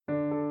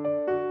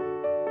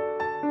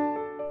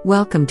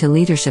Welcome to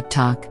Leadership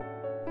Talk.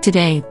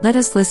 Today, let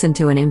us listen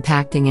to an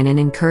impacting and an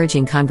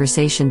encouraging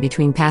conversation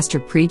between Pastor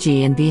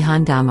Preji and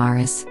Vihan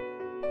Damaris.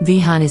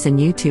 Vihan is a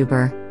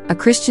YouTuber, a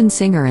Christian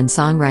singer and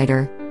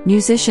songwriter,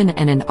 musician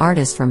and an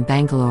artist from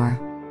Bangalore.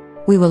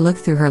 We will look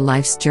through her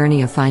life's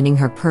journey of finding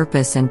her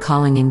purpose and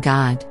calling in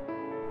God.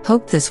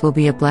 Hope this will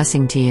be a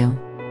blessing to you.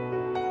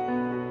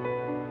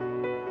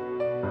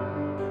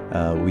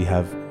 We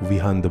have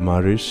Vihan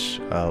Damaris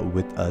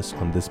with us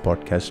on this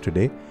podcast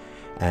today,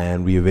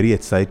 and we are very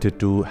excited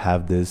to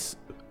have this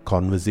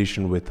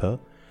conversation with her.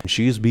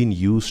 She is being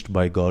used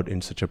by God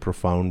in such a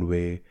profound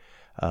way,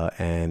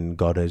 and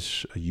God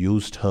has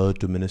used her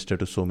to minister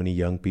to so many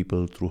young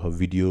people through her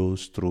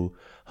videos, through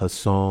her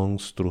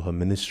songs, through her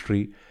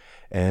ministry.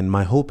 And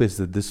my hope is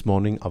that this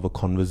morning our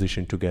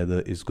conversation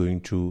together is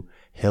going to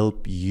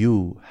help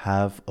you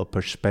have a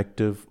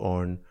perspective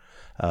on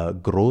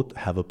growth,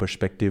 have a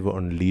perspective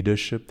on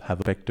leadership, have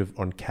a perspective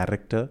on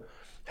character,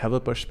 have a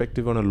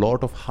perspective on a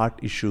lot of heart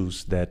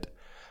issues that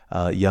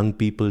young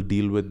people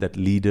deal with, that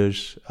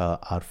leaders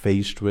are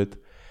faced with.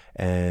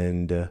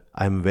 And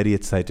I'm very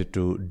excited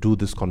to do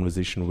this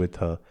conversation with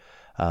her.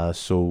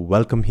 So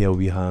welcome here,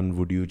 Vihan.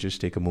 Would you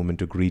just take a moment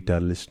to greet our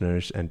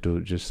listeners and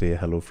to just say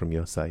hello from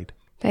your side?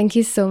 Thank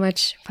you so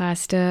much,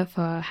 Pastor,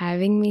 for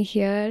having me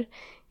here.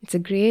 It's a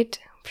great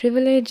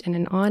privilege and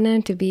an honor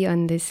to be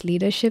on this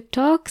Leadership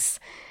Talks.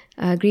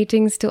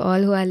 Greetings to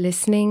all who are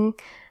listening.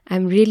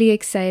 I'm really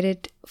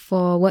excited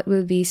for what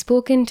will be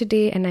spoken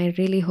today, and I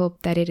really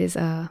hope that it is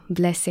a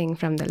blessing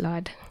from the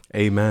Lord.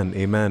 Amen.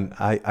 Amen.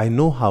 I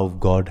know how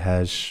God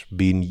has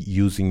been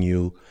using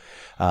you.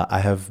 I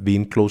have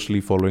been closely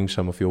following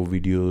some of your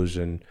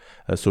videos and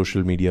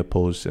social media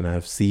posts, and I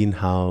have seen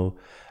how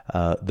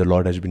the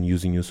Lord has been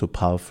using you so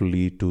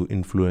powerfully to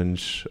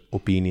influence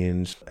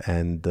opinions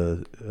and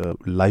the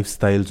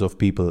lifestyles of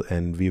people,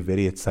 and we're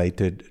very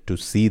excited to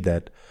see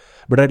that.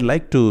 But I'd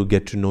like to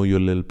get to know you a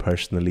little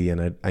personally,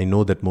 and I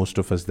know that most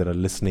of us that are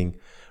listening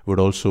would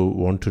also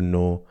want to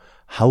know,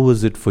 how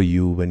was it for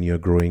you when you're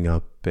growing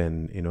up,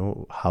 and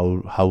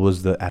how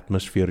was the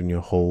atmosphere in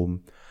your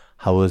home,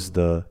 how was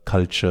the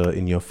culture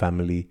in your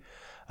family?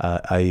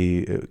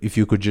 If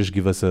you could just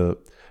give us a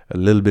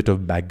little bit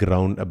of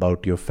background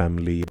about your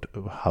family,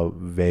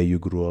 where you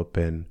grew up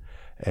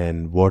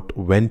and what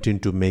went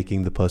into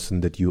making the person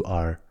that you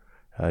are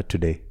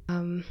today.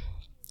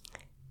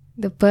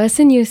 The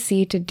person you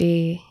see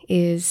today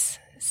is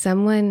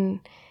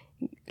someone,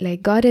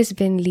 like, God has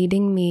been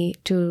leading me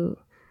to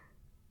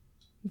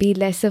be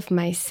less of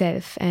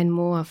myself and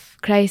more of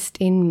Christ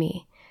in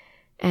me.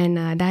 And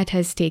that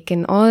has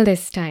taken all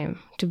this time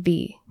to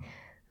be.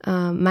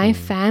 My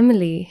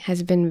family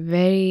has been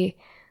very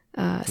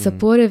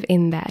supportive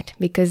in that,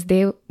 because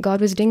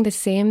God was doing the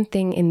same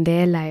thing in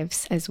their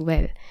lives as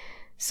well.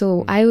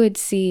 So I would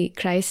see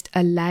Christ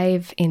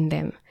alive in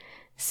them.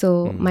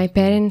 So my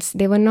parents,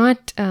 they were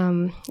not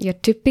your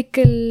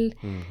typical,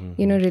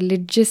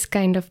 religious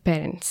kind of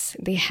parents.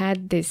 They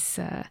had this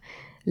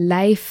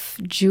life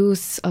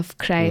juice of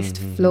Christ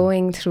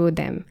flowing through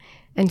them.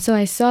 And so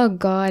I saw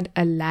God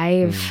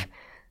alive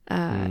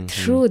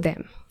through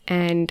them.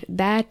 And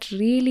that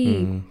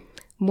really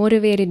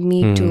motivated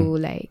me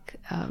to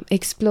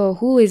explore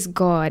who is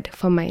God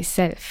for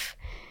myself.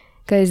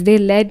 Because they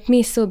led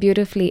me so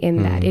beautifully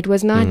in that. It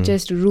was not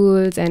just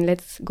rules and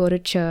let's go to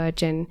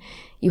church and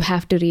you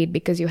have to read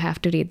because you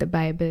have to read the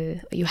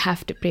Bible. You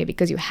have to pray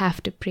because you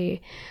have to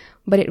pray.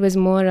 But it was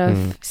more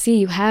of, see,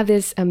 you have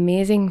this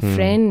amazing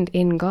friend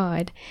in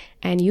God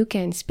and you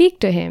can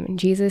speak to him.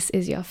 Jesus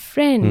is your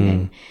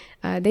friend.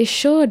 And they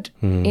showed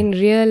in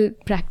real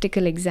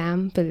practical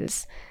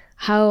examples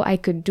how I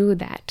could do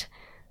that.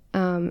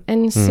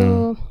 And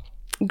so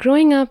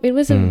growing up, it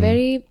was a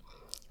very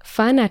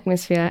fun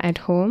atmosphere at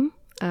home.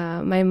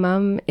 My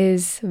mom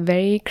is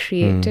very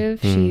creative.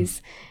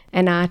 She's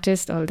an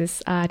artist. All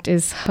this art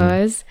is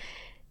hers.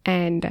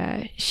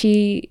 And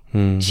she's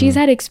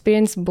had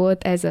experience both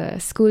as a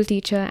school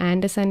teacher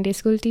and a Sunday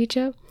school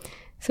teacher.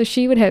 So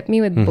she would help me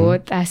with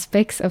both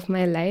aspects of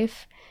my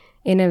life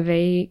in a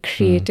very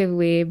creative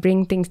way,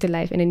 bring things to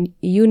life in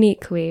a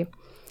unique way.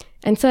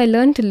 And so I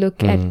learned to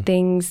look at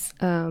things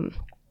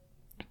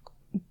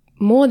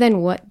more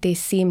than what they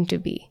seem to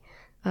be,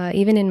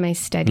 even in my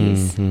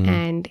studies.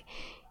 And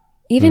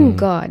even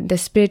God, the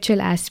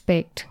spiritual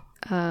aspect,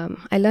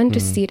 I learned to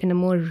see it in a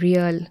more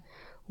real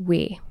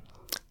way.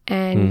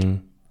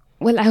 And,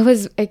 well, I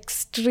was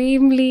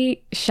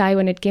extremely shy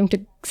when it came to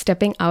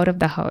stepping out of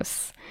the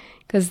house,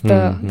 because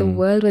the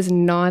world was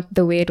not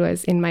the way it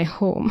was in my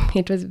home.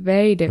 It was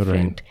very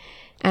different.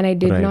 And I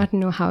did not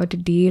know how to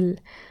deal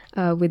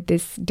with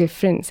this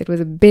difference. It was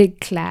a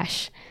big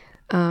clash.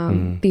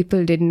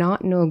 People did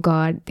not know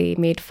God. They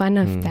made fun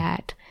of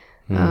that.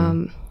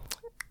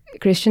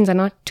 Christians are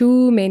not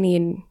too many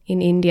in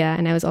India,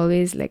 and I was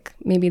always like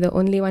maybe the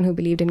only one who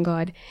believed in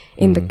God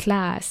in the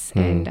class.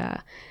 And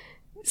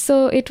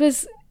so it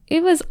was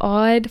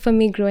odd for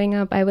me growing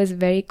up. I was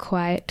very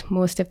quiet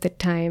most of the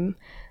time,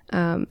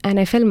 and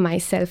I felt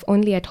myself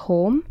only at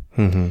home.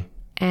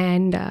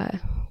 And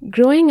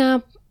growing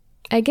up,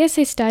 I guess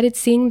I started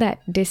seeing that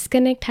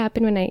disconnect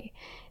happen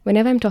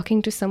whenever I'm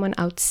talking to someone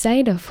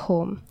outside of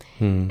home.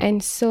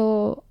 And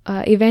so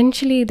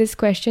eventually this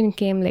question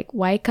came like,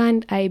 why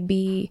can't I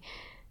be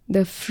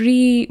the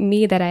free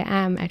me that I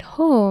am at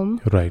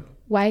home? Right.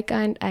 Why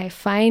can't I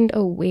find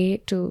a way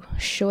to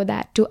show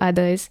that to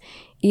others,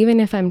 even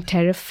if I'm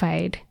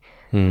terrified?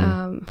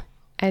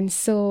 And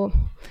so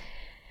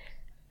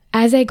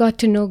as I got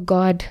to know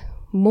God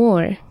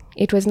more,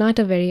 it was not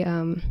a very,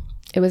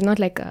 it was not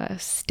like a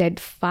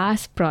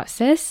steadfast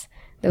process.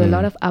 There were a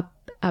lot of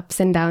ups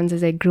and downs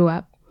as I grew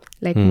up.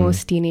 Like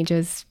most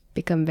teenagers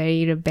become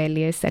very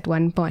rebellious at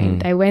one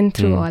point. I went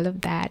through all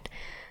of that.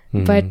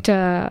 But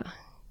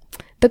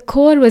the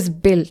core was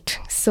built.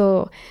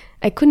 So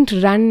I couldn't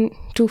run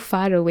too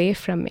far away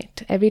from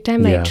it. Every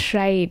time I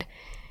tried,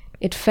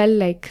 it felt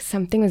like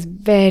something was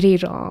very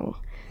wrong.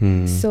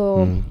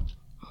 So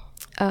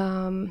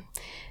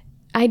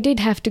I did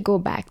have to go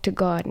back to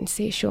God and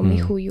say, show me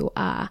who you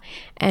are.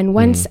 And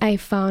once I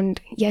found,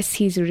 yes,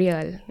 he's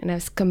real, and I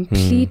was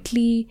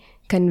completely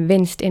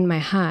convinced in my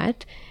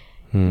heart,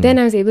 then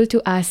I was able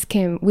to ask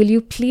him, will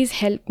you please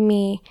help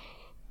me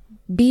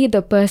be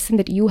the person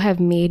that you have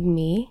made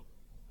me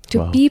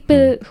to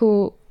people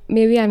who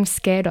maybe I'm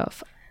scared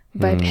of,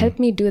 but help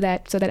me do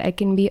that so that I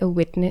can be a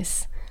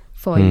witness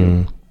for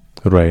you.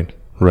 Right.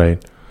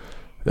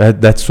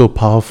 That's so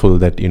powerful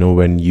that,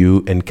 when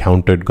you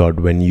encountered God,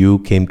 when you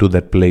came to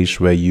that place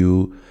where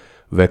you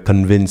were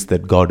convinced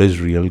that God is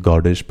real,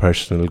 God is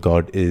personal,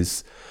 God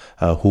is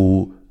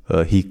who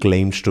he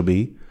claims to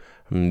be,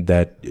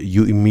 that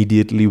you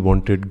immediately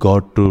wanted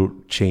God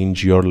to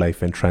change your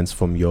life and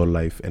transform your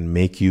life and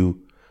make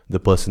you the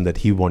person that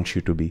he wants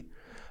you to be.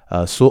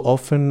 So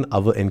often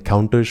our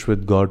encounters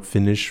with God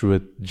finish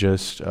with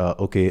just,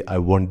 okay, I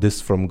want this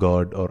from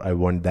God, or I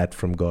want that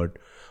from God,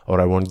 or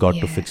I want God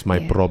to fix my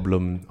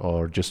problem,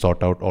 or just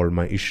sort out all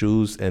my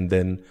issues. And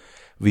then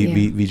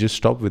we just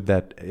stop with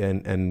that,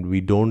 and we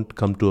don't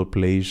come to a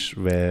place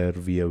where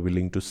we are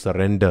willing to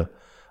surrender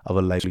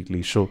our life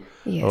completely. So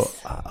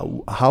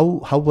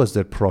how was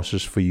that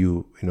process for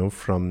you,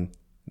 from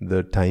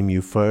the time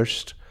you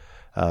first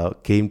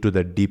came to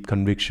that deep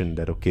conviction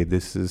that, okay,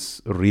 this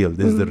is real,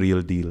 this is the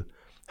real deal?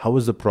 How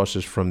was the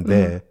process from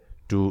there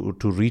to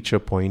reach a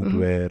point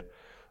where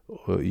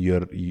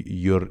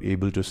you're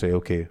able to say,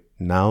 okay,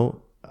 now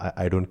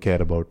I don't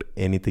care about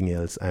anything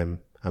else. I'm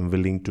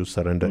willing to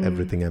surrender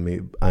everything.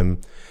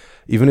 I'm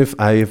even if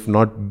I have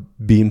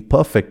not been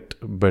perfect,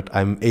 but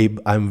I'm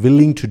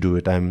willing to do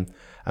it. I'm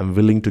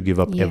willing to give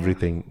up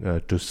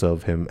everything to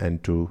serve him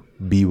and to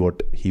be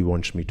what he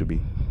wants me to be.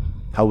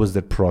 How was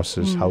that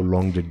process? How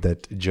long did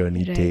that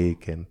journey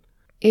take? And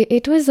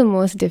it was the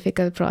most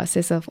difficult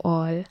process of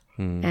all,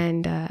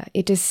 and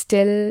it is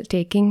still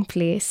taking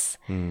place.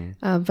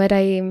 But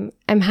I'm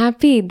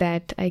happy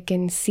that I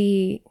can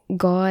see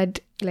God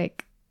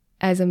like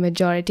as a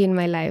majority in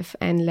my life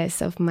and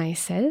less of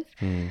myself.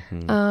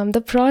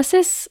 The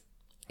process,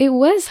 it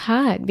was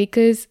hard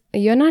because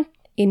you're not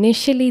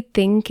initially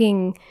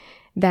thinking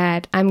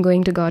that I'm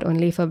going to God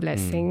only for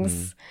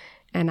blessings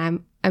and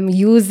I'm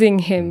using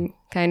him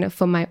kind of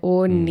for my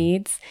own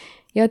needs.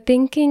 You're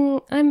thinking,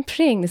 I'm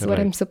praying, this is what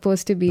I'm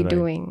supposed to be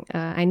doing.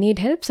 I need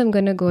help, so I'm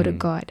going to go to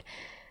God.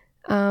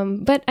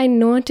 But I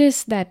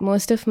noticed that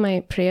most of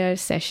my prayer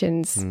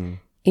sessions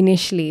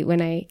initially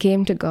when I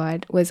came to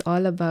God was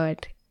all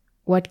about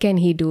what can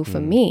he do for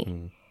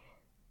me?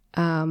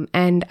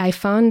 And I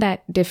found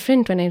that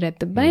different when I read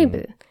the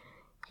Bible.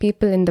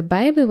 People in the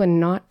Bible were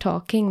not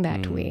talking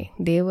that way.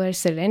 They were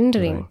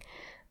surrendering.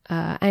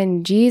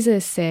 And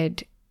Jesus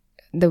said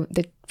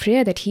the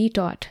prayer that he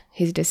taught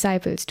his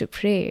disciples to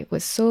pray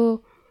was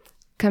so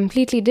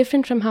completely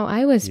different from how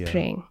I was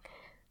praying.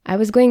 I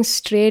was going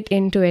straight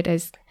into it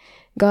as,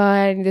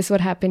 God, this is what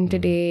happened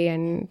today,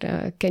 and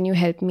can you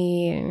help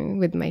me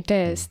with my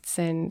tests,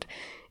 and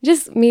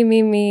just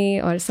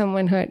me, or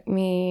someone hurt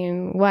me,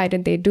 and why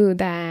did they do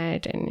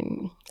that,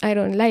 and I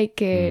don't like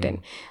it,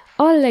 and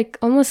all like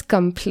almost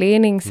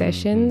complaining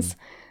sessions.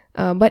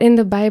 But in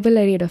the Bible,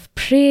 I read of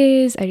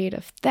praise, I read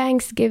of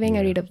thanksgiving,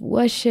 I read of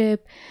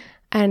worship,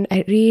 and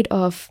I read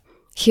of,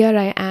 here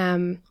I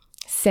am,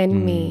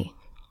 send me,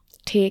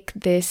 take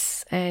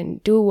this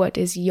and do what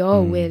is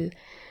your will.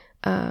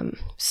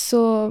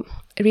 So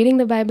reading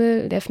the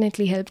Bible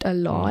definitely helped a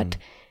lot.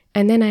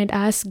 And then I'd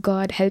ask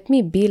God, help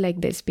me be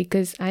like this,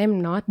 because I am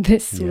not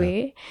this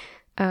way.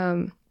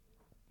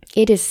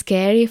 It is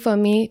scary for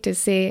me to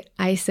say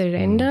I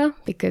surrender,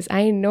 because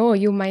I know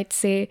you might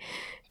say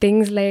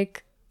things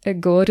like,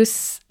 go to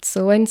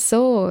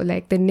so-and-so,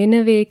 like the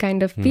Nineveh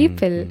kind of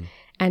people,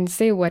 and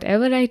say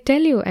whatever I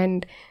tell you.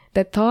 And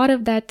the thought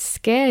of that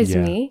scares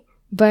me.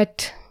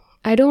 But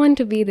I don't want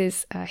to be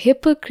this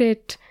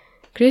hypocrite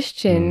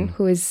Christian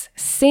who is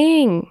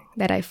saying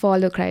that I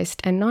follow Christ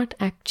and not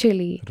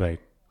actually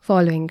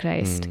following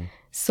Christ.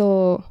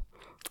 So,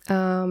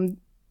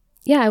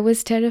 I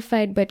was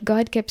terrified, but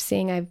God kept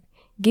saying, I've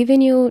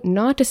given you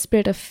not a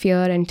spirit of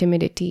fear and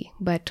timidity,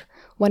 but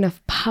one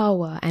of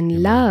power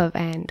and love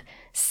and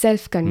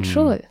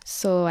self-control.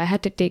 So I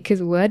had to take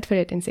his word for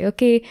it and say,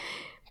 okay,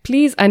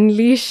 please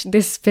unleash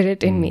this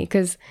spirit in me,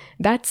 because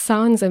that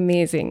sounds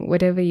amazing,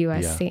 whatever you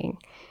are saying.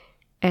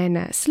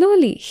 And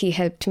slowly he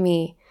helped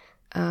me,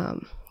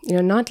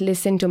 not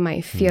listen to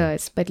my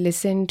fears, but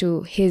listen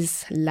to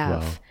his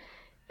love. Wow.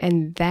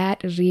 And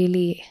that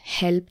really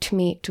helped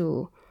me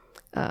to,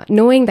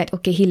 knowing that,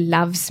 okay, he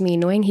loves me,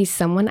 knowing he's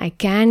someone I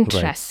can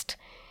trust,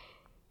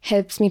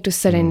 helps me to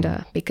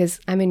surrender because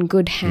I'm in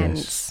good hands.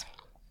 Yes.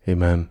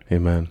 Amen.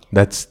 Amen.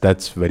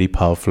 That's very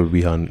powerful,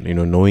 Vihan.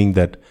 Knowing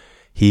that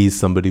he is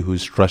somebody who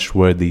is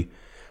trustworthy,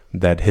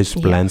 that his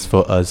plans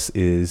for us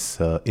is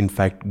in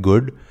fact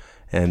good,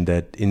 and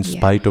that in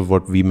spite of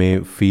what we may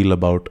feel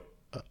about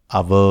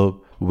our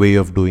way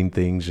of doing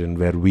things and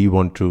where we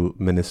want to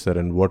minister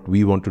and what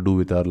we want to do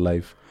with our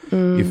life,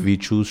 if we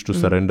choose to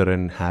surrender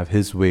and have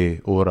his way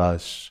over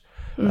us,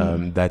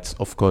 that's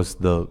of course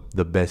the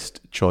best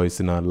choice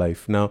in our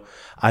life. Now,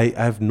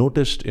 I've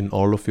noticed in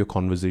all of your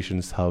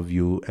conversations how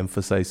you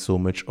emphasize so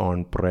much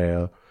on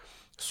prayer,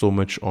 so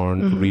much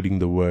on reading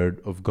the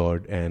word of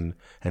God and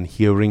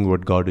hearing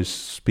what God is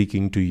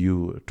speaking to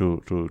you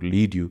to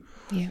lead you.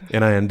 Yeah.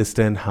 And I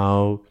understand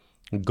how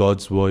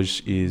God's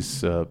voice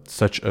is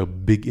such a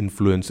big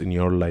influence in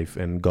your life,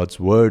 and God's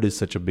word is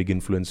such a big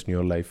influence in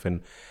your life,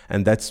 and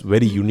that's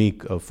very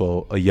unique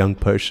for a young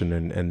person.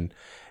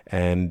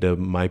 And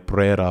my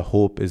prayer, our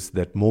hope is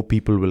that more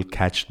people will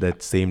catch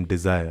that same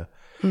desire.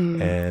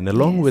 And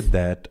along with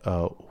that,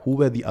 who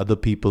were the other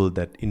people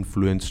that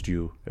influenced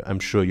you? I'm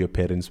sure your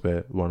parents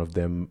were one of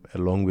them.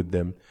 Along with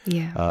them,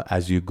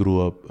 as you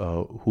grew up,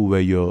 who were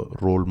your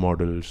role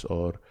models,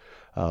 or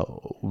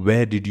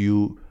where did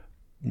you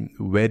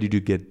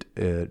get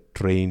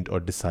trained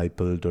or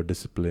discipled or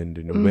disciplined?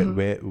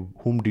 Where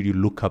whom did you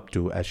look up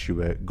to as you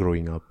were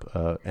growing up,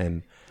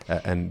 and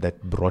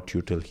that brought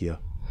you till here?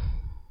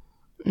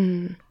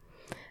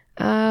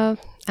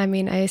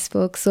 I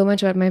spoke so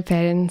much about my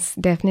parents.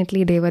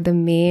 Definitely, they were the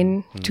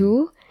main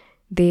two.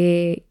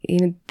 They,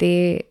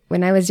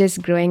 when I was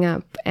just growing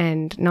up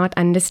and not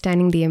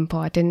understanding the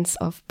importance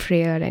of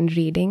prayer and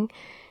reading,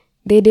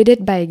 they did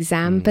it by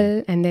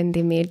example, and then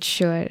they made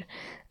sure,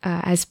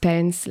 as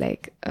parents,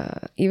 like,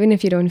 even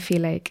if you don't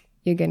feel like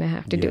you're gonna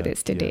have to do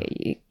this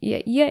today,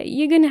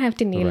 you're gonna have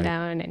to kneel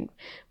down and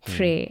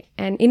pray.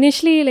 And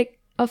initially, like,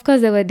 of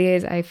course, there were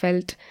days I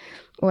felt,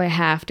 oh, I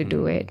have to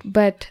do it.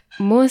 But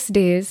most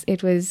days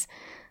it was,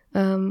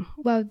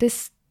 wow,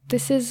 this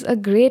is a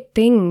great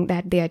thing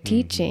that they are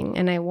teaching.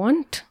 And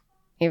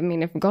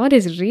if God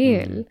is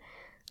real,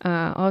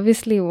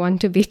 obviously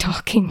want to be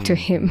talking to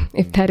him,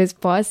 if that is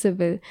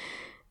possible.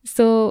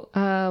 So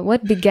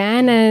what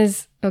began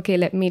as, okay,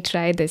 let me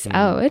try this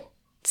out,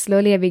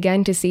 slowly I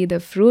began to see the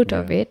fruit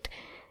of it.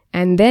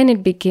 And then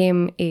it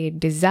became a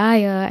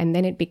desire, and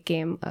then it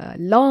became a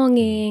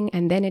longing,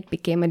 and then it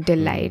became a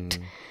delight.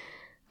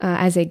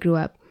 As I grew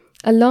up.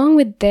 Along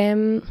with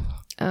them,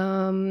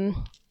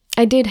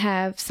 I did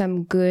have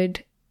some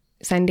good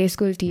Sunday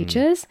school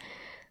teachers.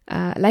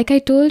 Like I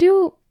told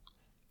you,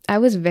 I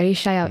was very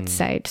shy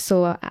outside,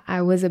 so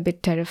I was a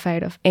bit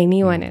terrified of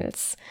anyone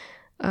else.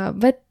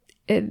 But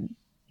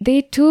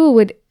they too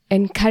would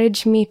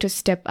encourage me to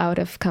step out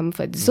of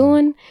comfort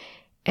zone.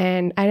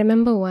 And I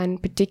remember one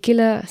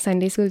particular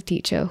Sunday school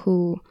teacher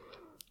who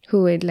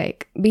would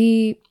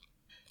he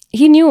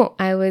knew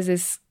I was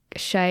this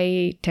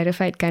shy,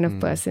 terrified kind of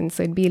person,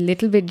 so it'd be a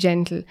little bit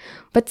gentle.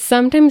 But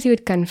sometimes he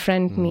would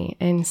confront me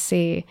and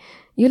say,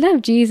 you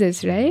love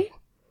Jesus, right?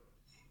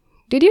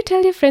 Did you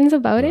tell your friends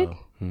about it?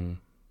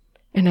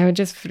 And I would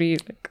just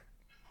freeze, like,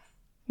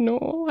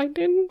 no, I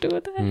didn't do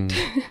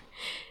that.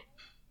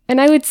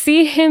 And I would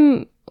see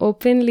him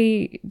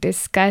openly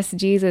discuss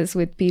Jesus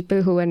with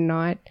people who were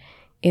not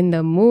in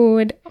the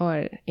mood,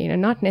 or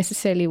not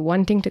necessarily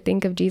wanting to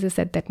think of Jesus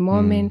at that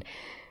moment.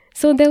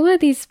 So there were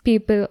these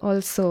people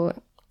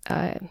also,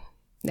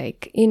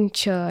 like in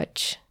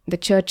church, the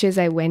churches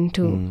I went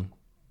to,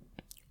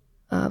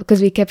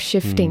 because we kept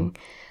shifting,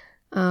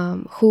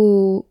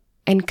 who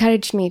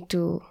encouraged me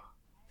to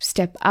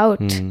step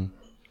out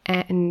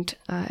and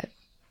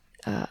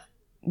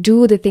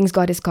do the things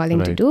God is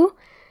calling to do.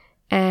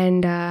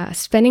 And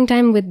spending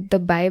time with the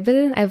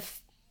Bible.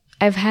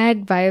 I've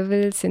had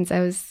Bibles since I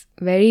was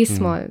very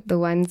small, the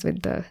ones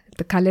with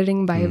the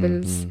coloring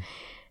Bibles.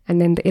 And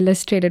then the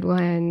illustrated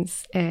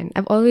ones. And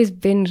I've always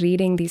been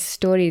reading these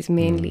stories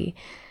mainly.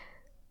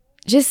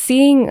 Just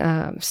seeing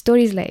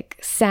stories like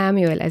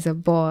Samuel as a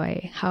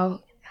boy,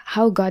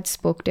 how God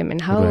spoke to him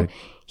and how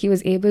he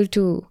was able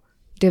to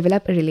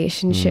develop a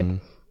relationship.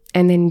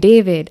 And then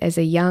David as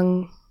a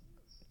young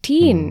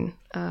teen,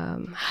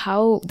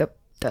 how the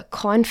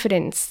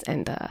confidence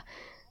and the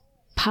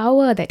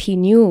power that he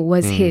knew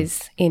was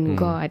his in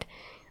God.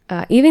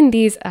 Even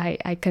these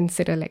I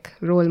consider like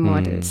role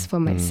models for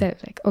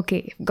myself. Like, okay,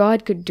 if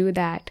God could do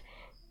that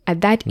at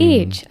that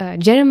age.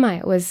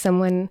 Jeremiah was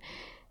someone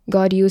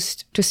God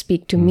used to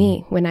speak to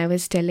me when I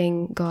was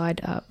telling God,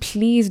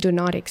 please do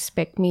not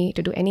expect me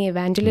to do any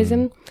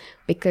evangelism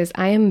because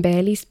I am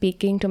barely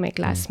speaking to my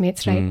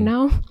classmates right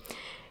now.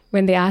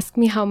 when they ask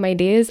me how my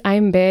day is,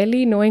 I'm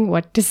barely knowing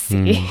what to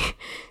say.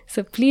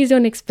 So please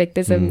don't expect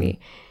this of me.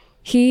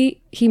 He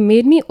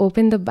made me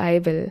open the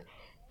Bible,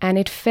 and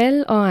it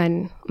fell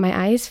on, my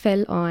eyes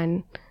fell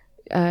on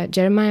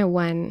Jeremiah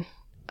 1:7,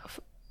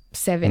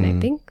 I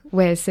think,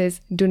 where it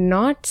says, "Do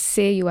not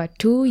say you are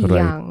too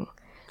young,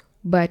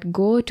 but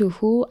go to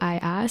who I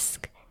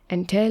ask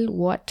and tell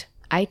what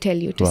I tell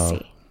you to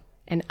say.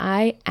 And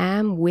I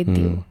am with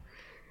you."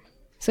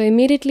 So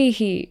immediately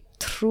he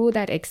threw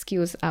that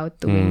excuse out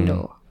the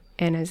window.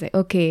 And I was like,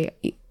 okay,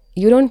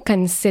 you don't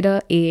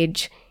consider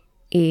age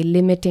a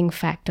limiting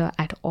factor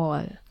at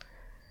all.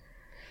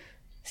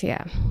 So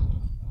yeah,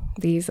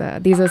 these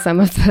are some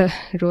of the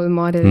role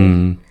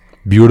models.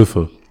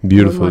 Beautiful.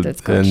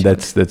 And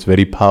that's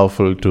very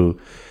powerful to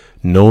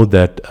know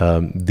that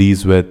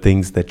these were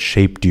things that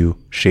shaped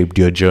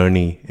your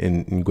journey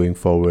in going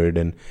forward.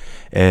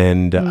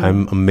 And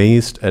I'm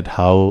amazed at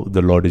how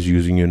the Lord is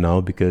using you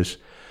now, because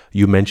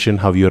you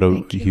mentioned how you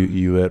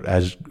were,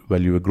 as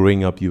while you were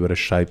growing up, you were a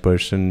shy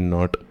person,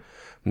 not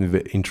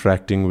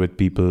interacting with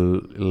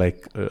people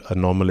like a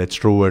normal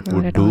extrovert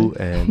would do.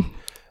 And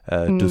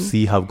to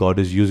see how God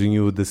is using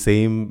you with the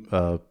same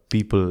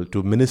people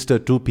to minister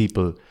to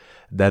people,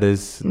 that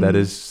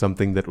is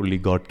something that only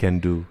God can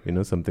do,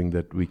 something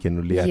that we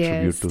can really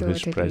attribute to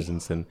His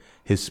presence and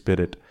His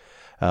Spirit.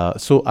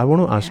 So I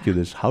want to ask you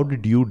this: how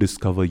did you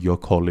discover your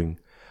calling?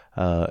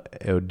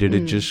 Did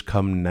it just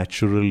come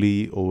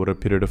naturally over a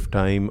period of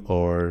time,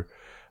 or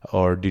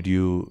did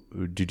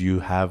you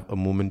have a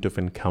moment of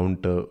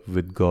encounter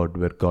with God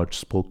where God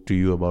spoke to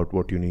you about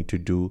what you need to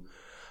do?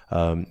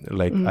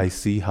 I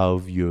see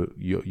how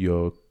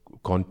your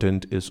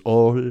content is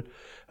all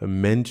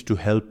meant to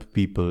help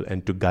people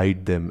and to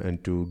guide them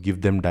and to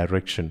give them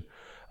direction.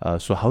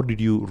 So how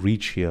did you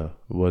reach here?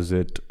 Was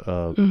it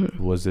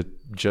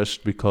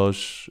just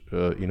because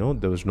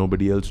there was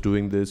nobody else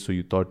doing this, so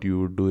you thought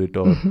you would do it,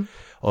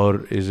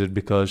 or is it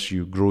because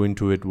you grew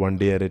into it one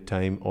day at a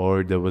time,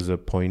 or there was a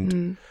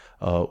point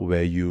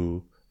where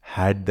you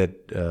had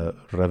that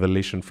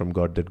revelation from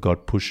God that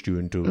God pushed you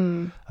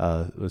into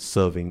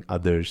serving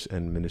others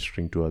and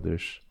ministering to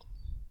others?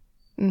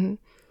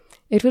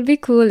 It would be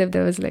cool if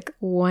there was like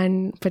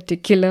one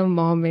particular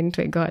moment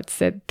where God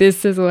said,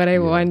 "This is what I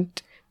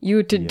want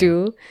you to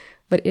do."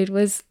 But it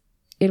was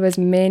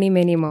many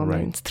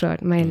moments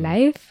throughout my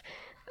life.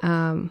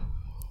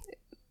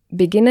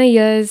 Beginner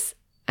years,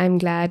 I'm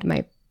glad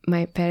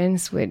my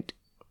parents would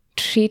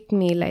treat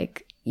me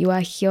like, you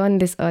are here on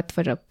this earth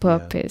for a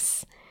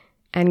purpose,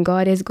 and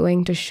God is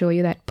going to show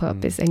you that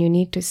purpose, and you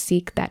need to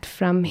seek that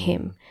from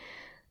Him.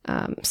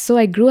 So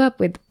I grew up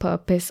with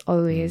purpose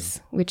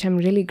always, which I'm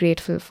really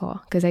grateful for,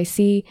 because I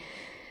see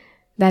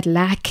that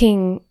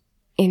lacking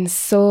in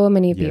so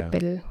many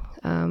people.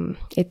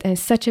 It is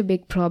such a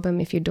big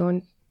problem if you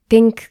don't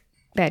think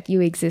that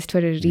you exist for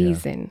a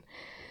reason.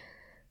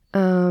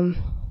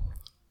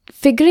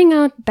 Figuring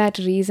out that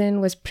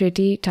reason was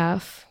pretty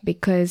tough,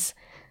 because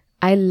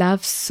I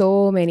love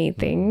so many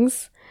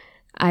things.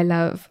 I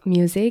love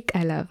music,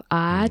 I love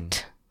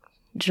art,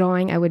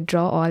 drawing. I would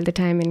draw all the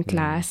time in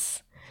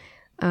class,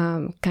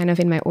 kind of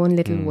in my own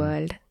little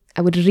world.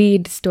 I would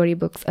read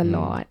storybooks a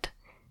lot.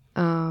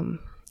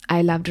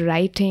 I loved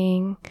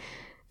writing.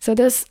 So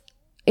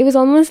it was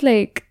almost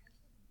like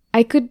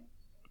I could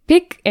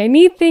pick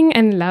anything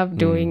and love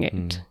doing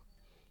it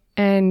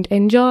and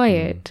enjoy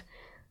it.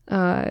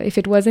 If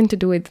it wasn't to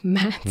do with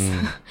maths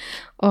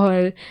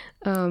or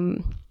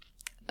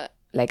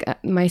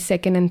my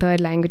second and third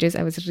languages,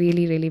 I was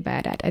really, really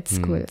bad at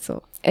school.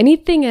 So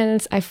anything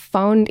else I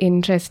found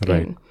interest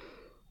in,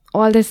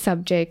 all the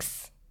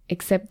subjects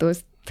except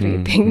those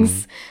three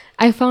things,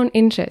 I found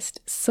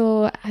interest.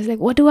 So I was like,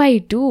 what do I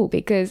do?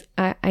 Because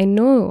I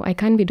know I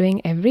can't be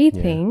doing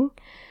everything.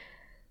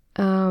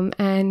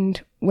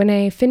 And when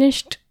I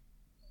finished,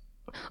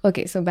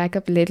 so back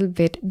up a little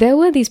bit, there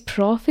were these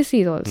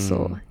prophecies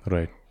also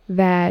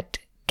that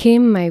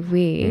came my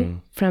way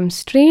from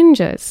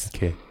strangers.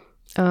 Okay.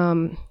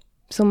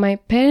 So my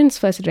parents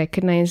first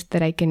recognized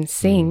that I can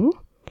sing,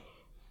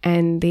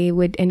 and they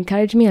would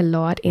encourage me a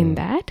lot in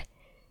that.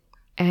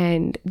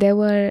 And there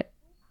were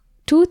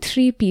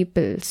 2-3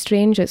 people,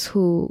 strangers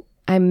who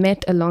I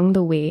met along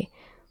the way,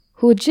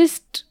 who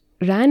just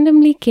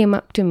randomly came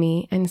up to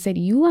me and said,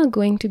 "You are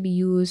going to be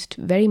used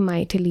very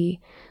mightily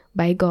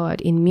by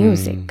God in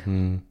music."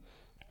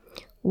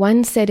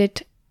 One said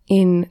it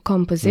in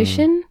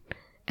composition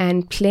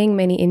and playing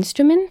many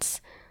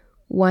instruments.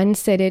 One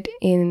said it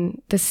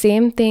in the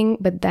same thing,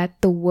 but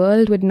that the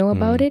world would know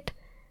about it.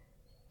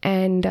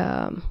 And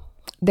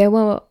there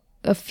were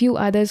a few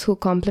others who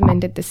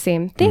complimented the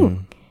same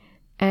thing.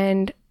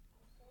 And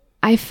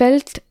I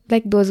felt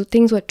like those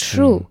things were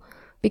true,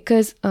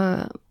 because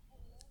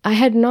I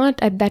had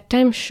not at that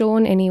time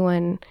shown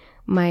anyone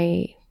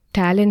my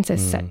talents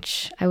as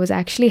such. I was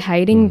actually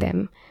hiding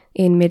them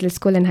in middle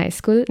school and high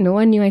school. No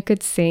one knew I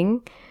could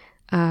sing.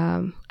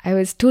 I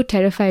was too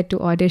terrified to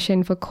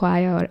audition for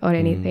choir or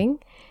anything.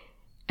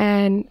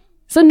 And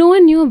so no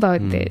one knew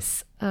about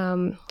this.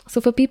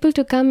 So for people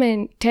to come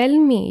and tell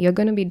me you're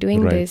going to be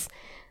doing this,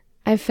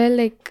 I felt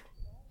like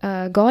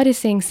God is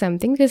saying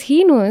something, because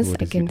He knows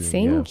What I is He can doing?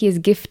 sing. Yeah.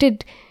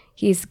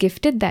 He's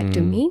gifted that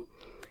to me.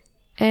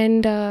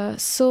 And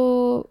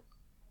so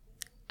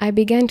I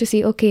began to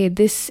see, okay,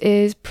 this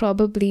is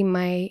probably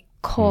my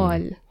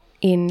call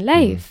in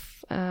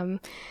life.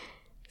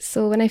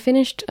 So when I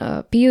finished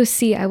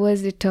PUC, I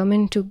was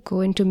determined to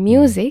go into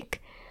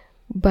music,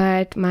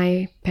 but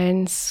my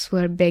parents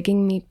were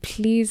begging me,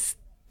 please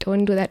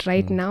don't do that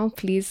right now.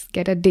 Please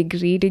get a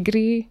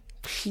degree.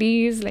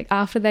 Please, like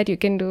after that you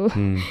can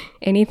do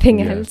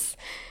anything else.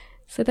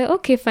 So they're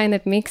okay, fine,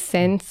 that makes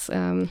sense.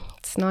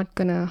 It's not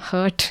gonna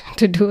hurt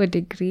to do a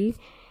degree.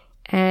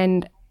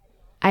 And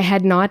I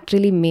had not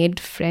really made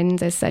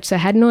friends as such. So I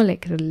had no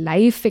like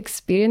life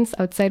experience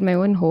outside my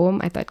own home.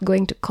 I thought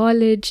going to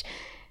college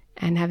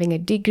and having a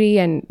degree,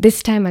 and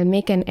this time I'll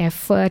make an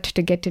effort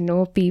to get to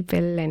know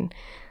people and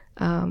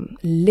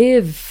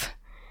live.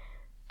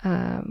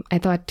 I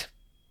thought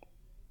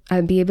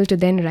I'll be able to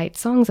then write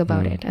songs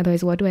about it.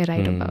 Otherwise, what do I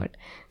write about?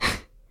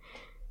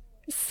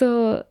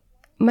 So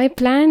my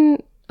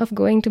plan of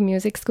going to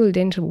music school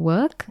didn't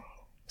work.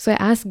 So I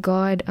asked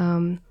God,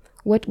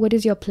 what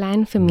is your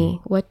plan for me?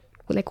 What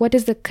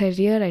is the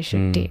career I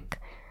should take?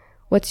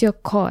 What's your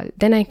call?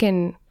 Then I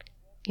can,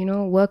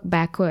 work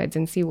backwards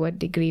and see what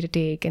degree to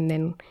take and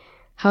then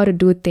how to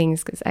do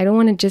things. Because I don't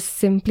want to just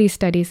simply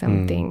study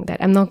something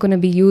that I'm not going to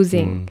be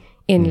using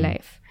in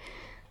life.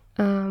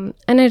 And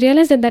I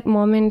realized at that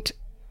moment,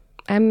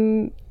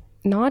 I'm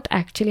not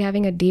actually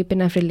having a deep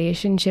enough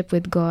relationship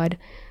with God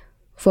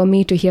for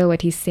me to hear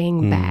what He's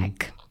saying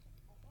back.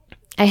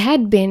 I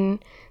had been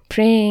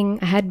praying,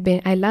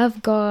 I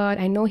love God,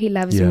 I know He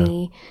loves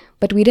me,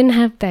 but we didn't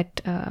have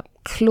that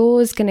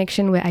close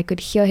connection where I could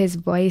hear His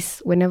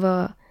voice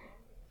whenever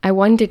I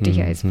wanted to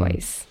hear His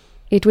voice.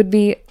 It would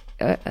be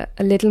a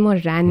little more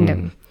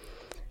random.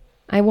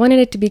 I wanted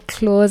it to be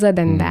closer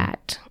than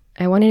that.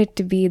 I wanted it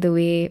to be the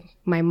way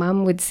my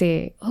mom would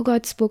say, oh,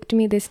 God spoke to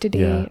me this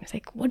today. I was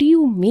like, what do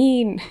you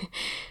mean?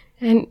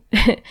 And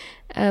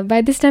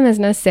by this time I was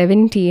now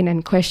 17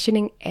 and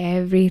questioning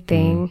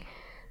everything.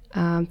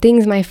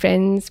 Things my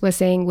friends were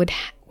saying would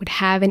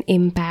have an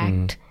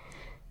impact.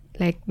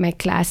 Like my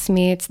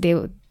classmates,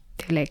 they're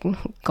like,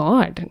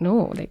 God,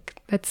 no, like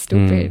that's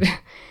stupid.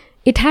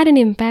 It had an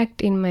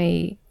impact in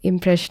my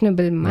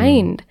impressionable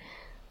mind,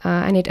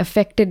 and it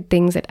affected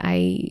things that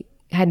I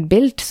had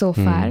built so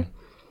far.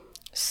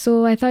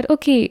 So I thought,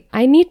 okay,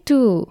 I need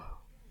to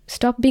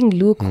stop being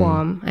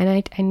lukewarm, and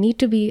I need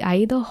to be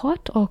either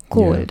hot or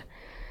cold.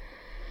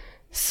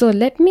 So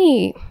let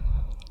me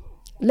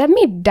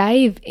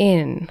dive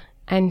in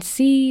and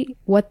see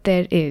what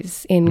there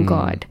is in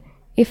God.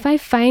 If I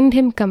find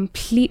Him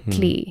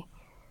completely,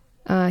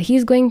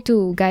 He's going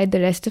to guide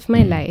the rest of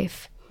my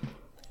life.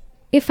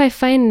 If I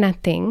find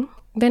nothing,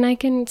 then I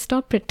can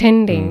stop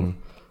pretending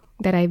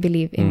that I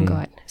believe in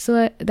God.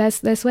 So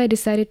that's why I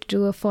decided to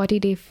do a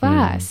 40-day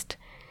fast.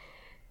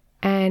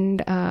 And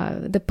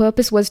the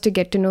purpose was to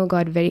get to know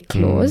God very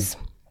close.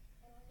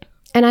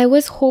 And I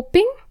was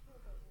hoping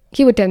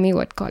He would tell me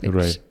what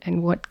college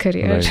and what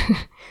career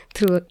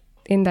through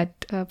in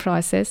that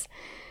process.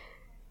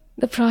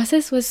 The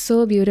process was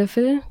so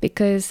beautiful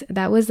because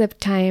that was the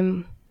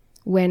time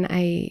when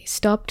I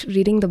stopped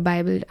reading the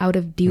Bible out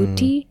of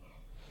duty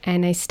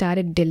and I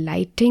started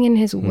delighting in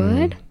His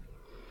Word,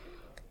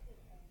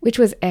 which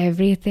was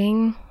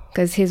everything,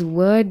 because His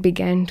Word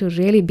began to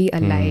really be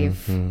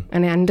alive.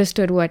 And I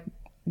understood what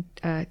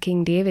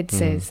King David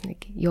says,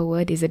 like, your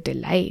Word is a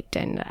delight,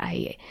 and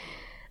I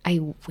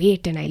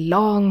wait and I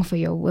long for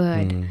your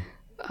Word.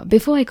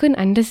 Before I couldn't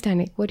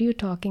understand it. What are you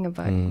talking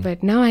about?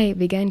 But now I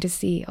began to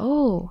see,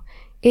 oh,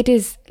 it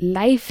is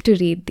life to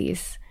read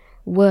these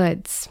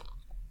words.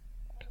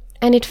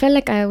 And it felt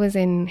like I was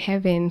in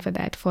heaven for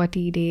that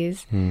 40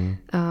 days.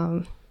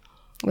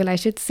 Well, I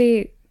should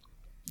say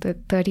the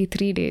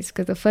 33 days,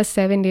 because the first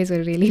 7 days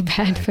were really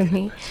bad for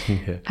me.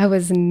 I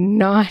was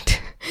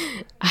not,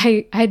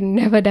 I'd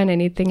never done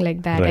anything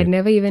like that. I'd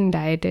never even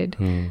dieted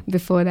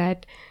before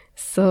that.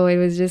 So it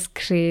was just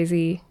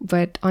crazy.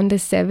 But on the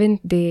 7th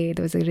day,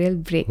 there was a real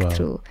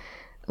breakthrough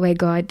where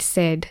God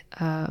said,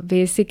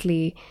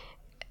 basically,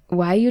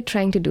 why are you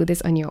trying to do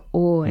this on your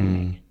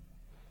own?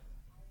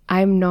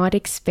 I'm not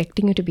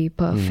expecting you to be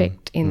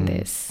perfect in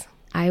this.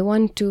 I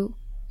want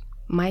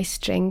my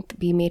strength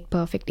be made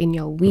perfect in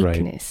your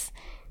weakness.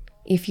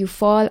 If you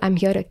fall, I'm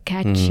here to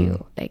catch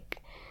you. Like,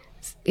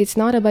 it's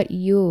not about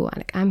you.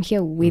 Like, I'm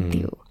here with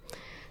you.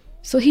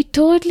 So He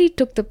totally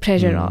took the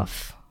pressure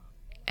off.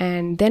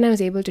 And then I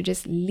was able to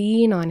just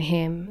lean on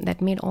Him.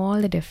 That made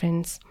all the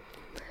difference.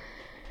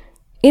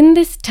 In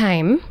this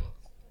time,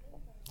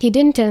 He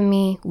didn't tell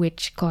me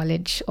which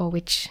college or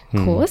which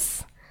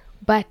course.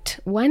 But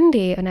one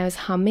day when I was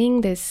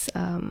humming this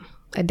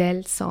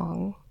Adele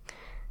song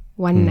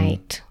one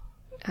night,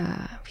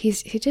 he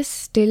just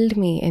stilled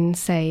me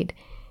inside.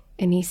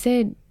 And He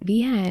said,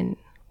 Vihan,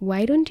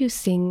 why don't you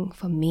sing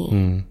for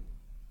me?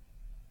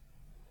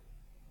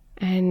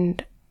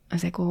 And I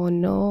was like, oh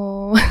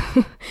no,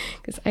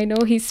 because I know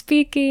he's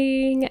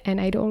speaking and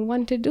I don't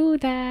want to do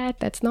that.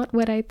 That's not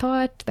what I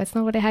thought. That's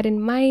not what I had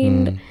in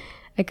mind.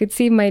 I could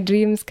see my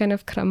dreams kind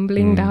of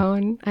crumbling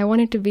down. I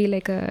wanted to be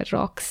like a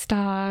rock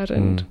star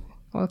and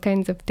all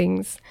kinds of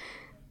things.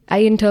 I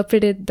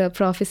interpreted the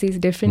prophecies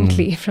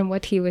differently from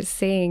what he was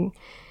saying.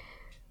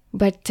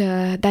 But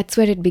that's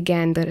where it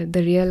began,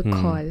 the real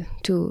call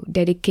to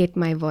dedicate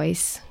my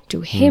voice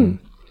to him.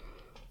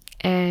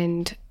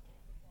 And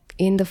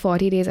in the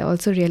 40 days, I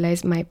also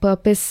realized my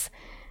purpose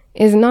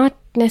is not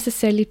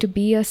necessarily to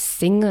be a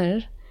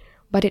singer,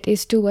 but it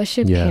is to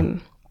worship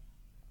him.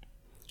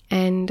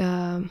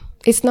 And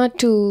it's not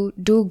to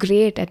do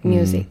great at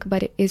music,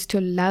 but it is to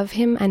love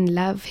him and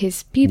love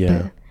his people.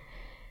 Yeah.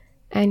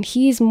 And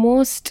he's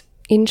most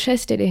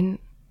interested in,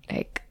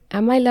 like,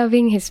 am I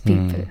loving his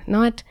people?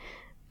 Not,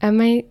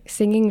 am I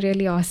singing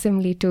really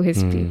awesomely to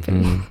his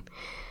people?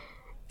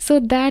 So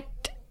that,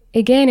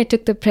 again, it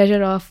took the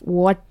pressure off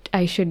what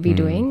I should be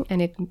doing,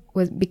 and it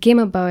became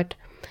about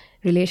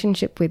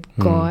relationship with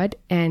God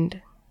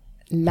and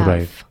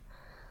love.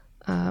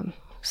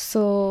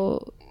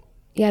 So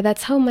yeah,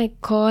 that's how my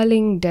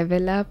calling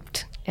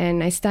developed,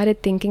 and I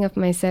started thinking of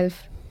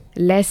myself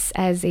less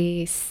as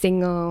a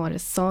singer or a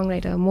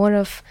songwriter, more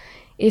of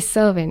a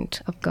servant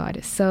of God,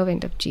 a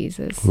servant of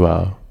Jesus.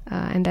 Wow.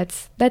 And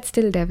that's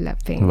still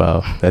developing.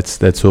 Wow, that's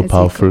so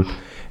powerful.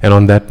 And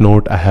on that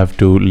note, I have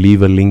to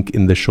leave a link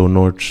in the show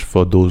notes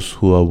for those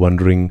who are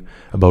wondering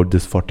about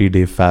this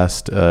 40-day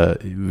fast.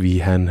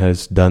 Vihan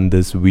has done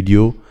this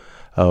video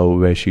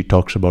where she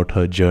talks about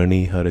her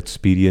journey, her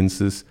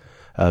experiences.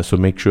 So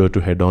make sure to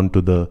head on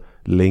to the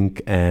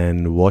link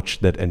and watch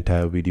that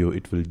entire video.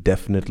 It will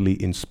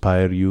definitely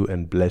inspire you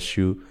and bless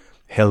you,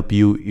 help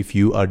you if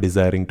you are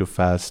desiring to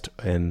fast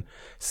and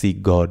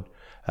seek God.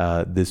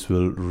 This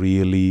will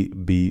really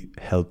be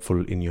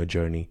helpful in your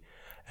journey.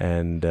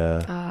 And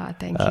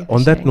thank you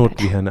on that note,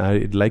 Vihan,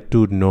 I'd like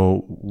to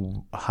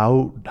know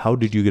how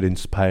did you get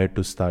inspired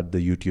to start the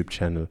YouTube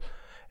channel,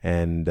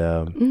 and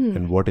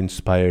what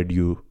inspired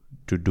you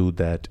to do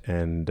that,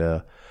 and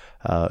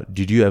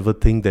did you ever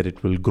think that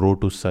it will grow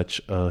to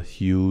such a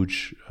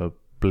huge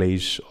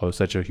place or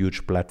such a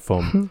huge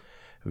platform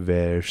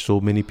where so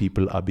many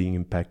people are being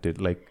impacted?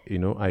 Like,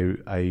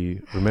 I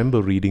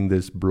remember reading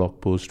this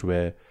blog post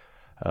where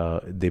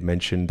they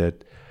mentioned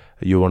that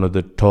you're one of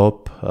the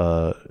top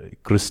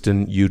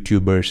Christian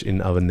YouTubers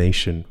in our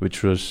nation,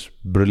 which was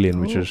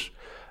brilliant, which was,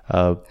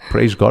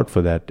 praise God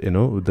for that,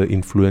 the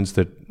influence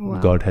that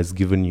God has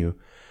given you.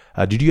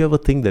 Did you ever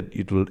think that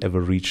it will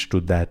ever reach to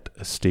that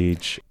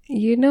stage?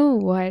 You know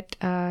what?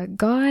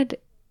 God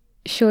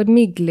showed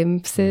me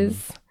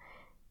glimpses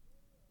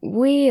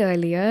way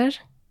earlier,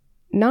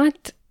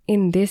 not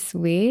in this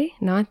way,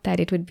 not that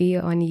it would be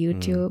on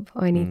YouTube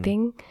or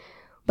anything,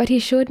 but he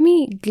showed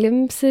me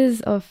glimpses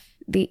of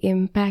the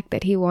impact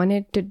that he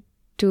wanted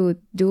to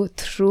do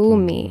through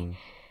me.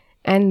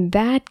 And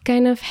that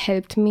kind of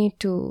helped me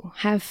to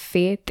have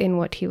faith in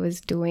what he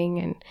was doing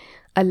and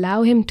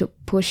allow him to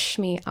push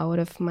me out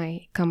of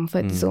my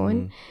comfort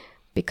zone,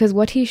 because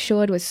what he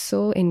showed was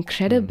so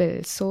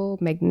incredible, so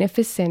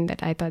magnificent,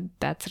 that I thought,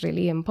 that's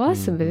really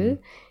impossible.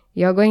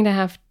 You're going to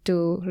have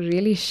to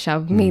really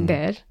shove me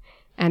there,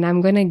 and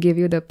I'm going to give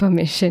you the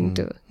permission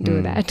to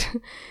do that.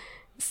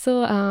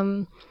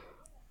 So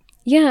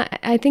yeah,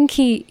 I think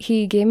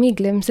he gave me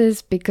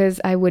glimpses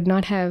because I would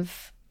not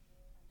have,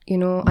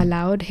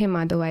 allowed him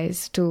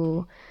otherwise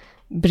to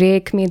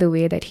break me the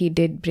way that he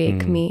did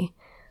break me.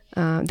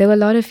 There were a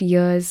lot of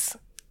years,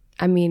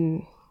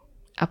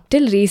 up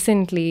till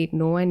recently,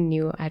 no one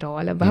knew at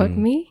all about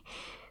me.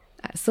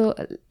 So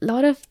a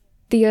lot of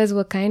the years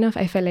were kind of,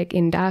 I felt like,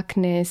 in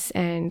darkness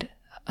and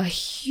a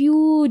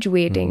huge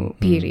waiting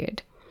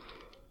period.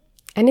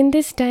 And in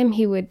this time,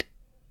 he would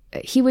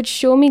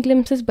show me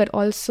glimpses, but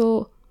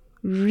also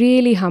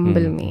really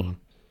humble me,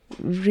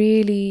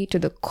 really to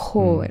the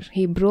core.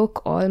 He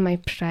broke all my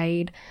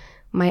pride,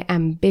 my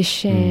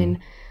ambition.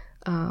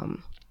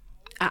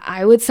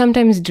 I would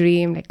sometimes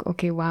dream like,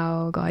 okay,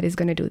 wow, God is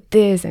going to do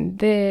this, and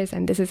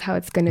this is how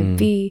it's going to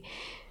be.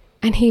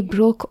 And he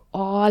broke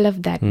all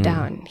of that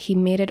down. He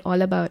made it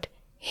all about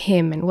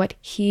him and what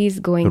he's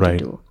going to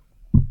do.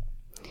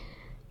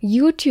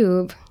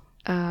 YouTube,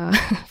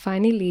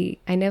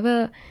 finally, I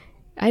never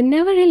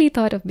really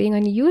thought of being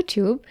on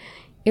YouTube.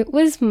 It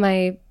was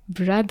my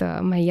brother,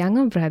 my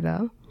younger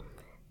brother,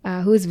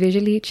 who's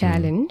visually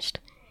challenged.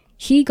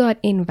 He got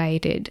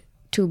invited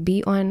to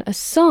be on a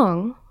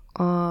song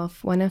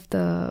of one of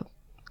the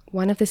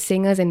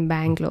singers in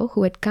Bangalore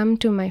who had come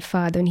to my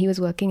father when he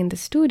was working in the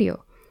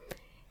studio.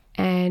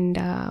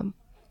 And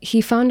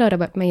he found out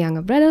about my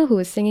younger brother, who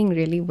was singing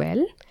really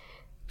well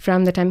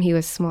from the time he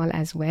was small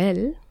as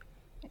well.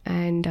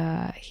 And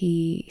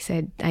he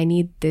said, I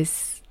need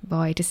this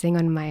boy to sing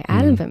on my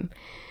album.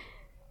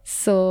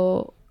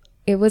 So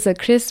it was a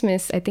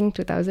Christmas, I think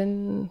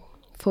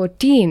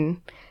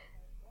 2014.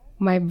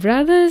 My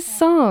brother's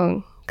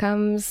song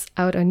comes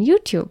out on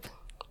YouTube.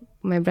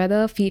 My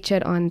brother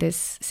featured on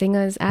this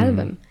singer's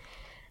album.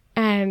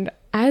 And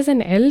as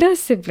an elder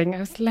sibling, I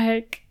was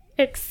like,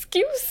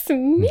 excuse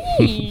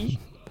me,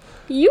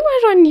 you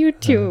are on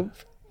YouTube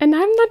and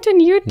I'm not on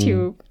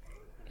YouTube.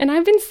 And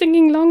I've been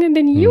singing longer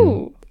than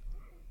you.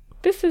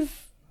 This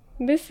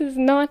is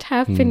not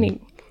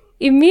happening.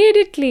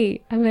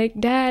 Immediately, I'm like,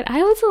 Dad,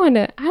 I also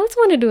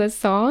wanna do a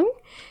song.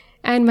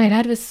 And my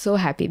dad was so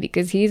happy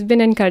because he's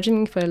been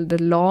encouraging me for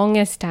the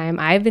longest time.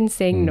 I've been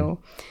saying no.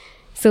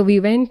 So we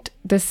went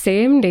the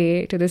same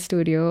day to the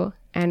studio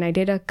and I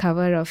did a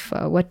cover of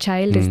What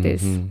Child Is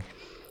This?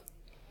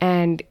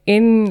 And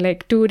in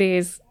like 2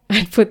 days,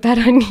 I put that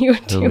on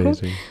YouTube.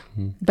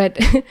 Amazing.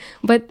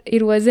 But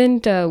it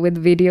wasn't with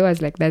video. I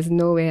was like, there's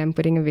no way I'm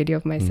putting a video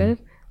of myself.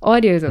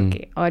 Audio is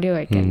okay. Audio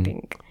I can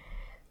think.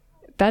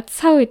 That's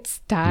how it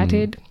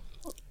started.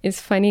 It's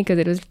funny because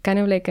it was kind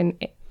of like an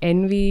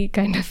envy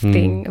kind of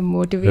thing, a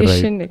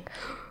motivation. Right. Like,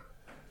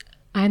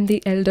 I'm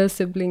the elder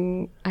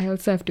sibling. I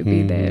also have to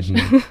be there.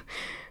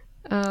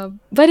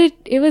 But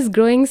it was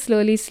growing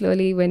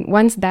slowly.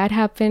 Once that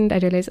happened, I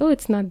realized, oh,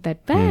 it's not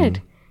that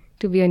bad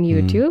to be on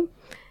YouTube.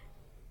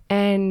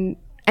 And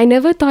I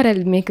never thought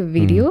I'll make a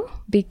video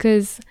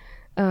because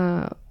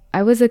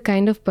I was a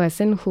kind of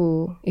person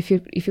who, if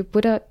you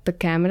put out the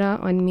camera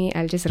on me,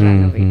 I'll just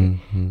run away.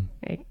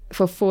 Like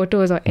for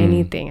photos or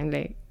anything, I'm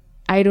like,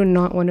 I do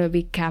not want to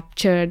be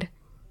captured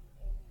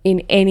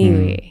in any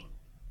way.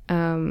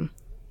 The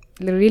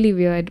really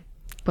weird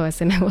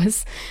person I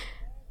was.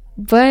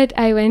 But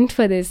I went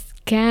for this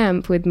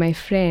camp with my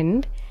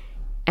friend,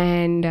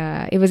 and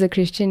it was a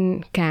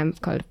Christian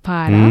camp called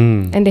Para,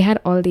 and they had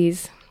all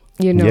these,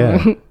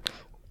 yeah.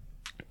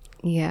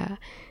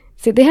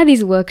 So they had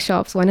these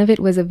workshops. One of it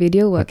was a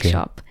video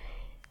workshop.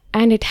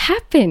 And it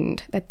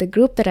happened that the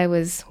group that I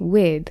was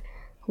with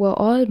were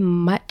all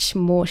much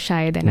more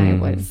shy than I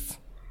was.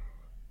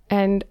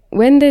 And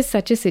when there's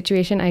such a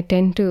situation, I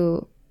tend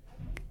to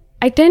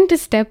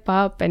step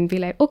up and be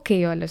like, okay,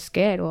 you all are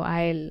scared, or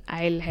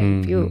I'll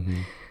help you.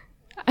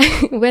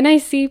 When I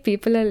see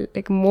people are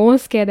like more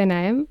scared than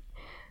I am,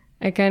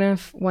 I kind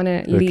of want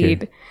to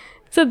lead.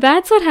 So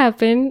that's what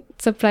happened,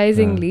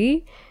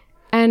 surprisingly.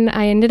 And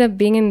I ended up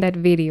being in that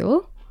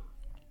video.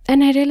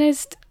 And I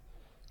realized,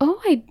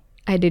 oh,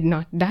 I did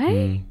not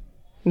die.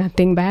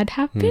 Nothing bad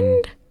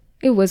happened.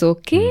 It was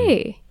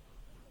okay.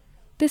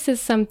 This is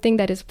something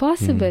that is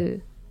possible.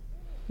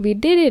 We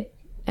did it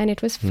and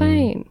it was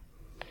fine.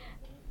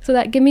 So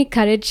that gave me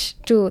courage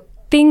to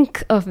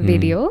think of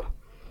video.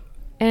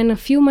 And a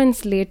few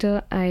months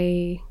later,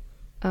 I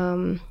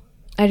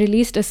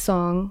released a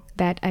song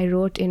that I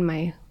wrote in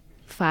my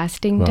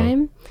fasting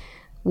time.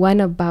 One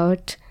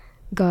about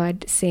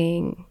God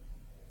saying,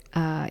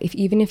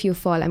 even if you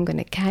fall, I'm going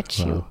to catch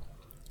you.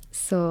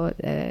 So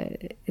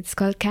it's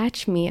called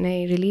Catch Me, and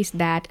I released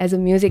that as a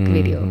music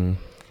video.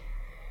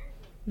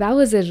 That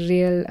was a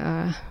real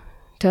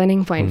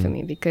turning point for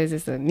me, because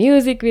it's a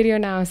music video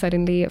now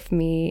suddenly of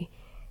me.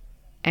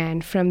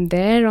 And from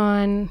there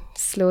on,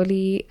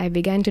 slowly, I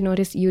began to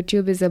notice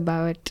YouTube is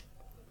about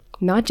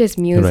not just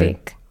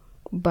music,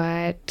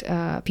 but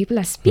people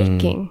are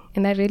speaking.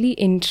 And that really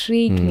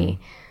intrigued me.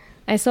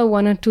 I saw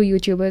 1 or 2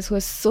 YouTubers who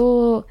were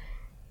so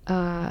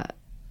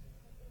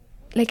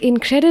like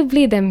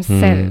incredibly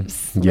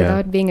themselves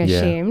without being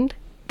ashamed.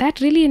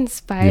 That really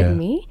inspired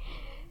me.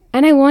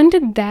 And I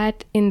wanted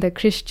that in the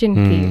Christian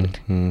field.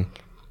 And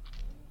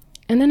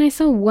then I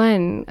saw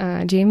one,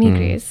 Jamie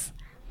Grace,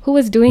 who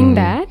was doing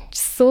that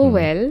so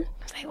well.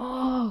 I was like,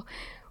 oh,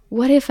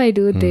 what if I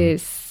do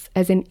this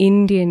as an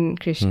Indian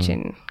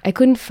Christian? I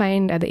couldn't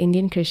find other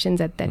Indian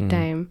Christians at that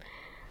time.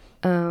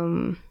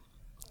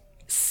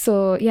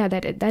 So yeah,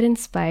 that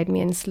inspired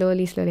me, and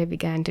slowly I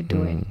began to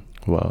do it.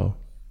 Wow.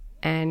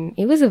 And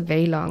it was a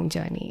very long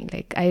journey.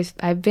 Like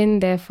I've been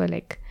there for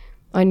like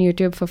on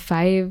YouTube for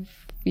 5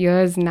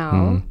 years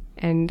now,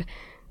 and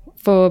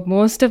for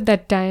most of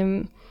that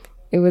time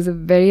it was a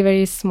very,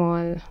 very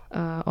small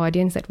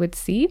audience that would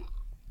see.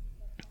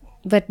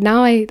 But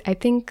now I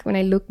think when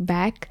I look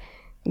back,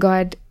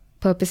 God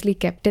purposely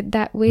kept it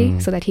that way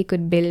so that he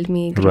could build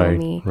me, grow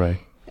me,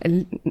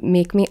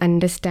 make me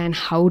understand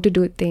how to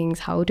do things,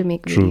 how to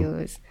make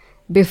videos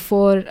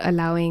before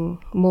allowing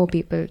more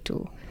people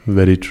to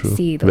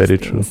see those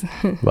things.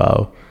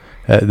 Wow.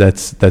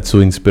 That's so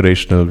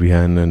inspirational,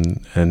 Vihan.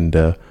 And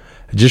I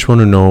just want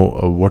to know,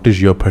 what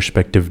is your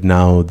perspective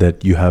now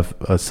that you have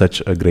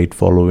such a great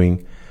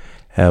following?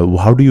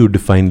 How do you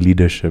define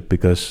leadership?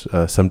 Because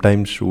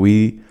sometimes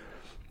we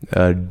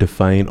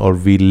define, or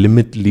we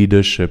limit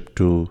leadership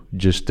to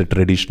just the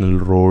traditional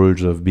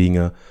roles of being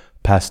a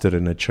pastor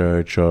in a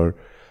church, or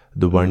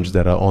the ones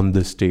that are on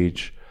the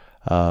stage.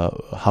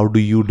 How do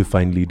you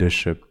define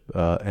leadership?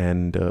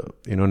 And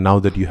now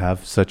that you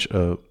have such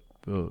a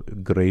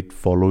great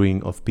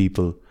following of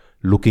people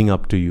looking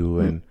up to you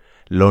and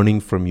learning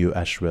from you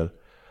as well,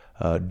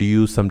 do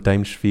you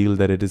sometimes feel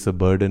that it is a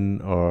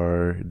burden,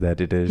 or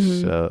that it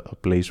is a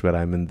place where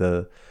I'm in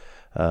the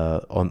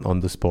on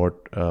the spot,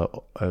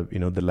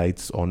 the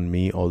lights on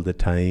me all the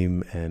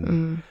time,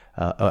 and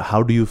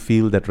how do you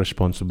feel that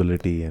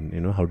responsibility,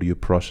 and how do you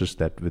process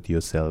that with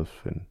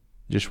yourself? And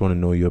Just want to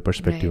know your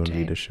perspective on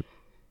leadership.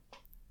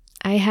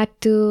 I had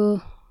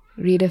to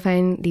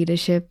redefine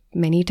leadership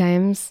many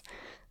times.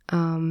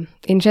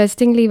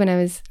 Interestingly, when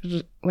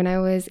I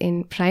was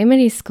in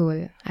primary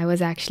school, I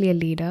was actually a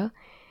leader,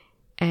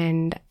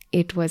 and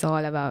it was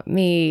all about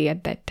me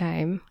at that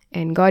time.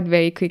 And God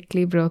very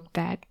quickly broke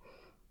that,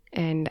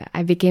 and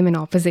I became an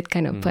opposite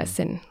kind of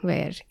person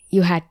where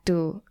you had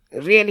to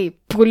really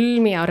pull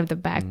me out of the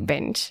back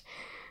bench.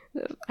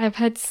 I've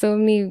had so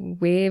many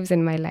waves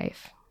in my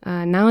life.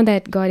 Now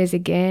that God is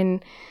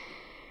again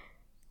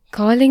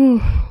calling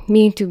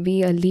me to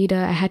be a leader,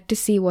 I had to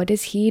see what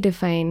does He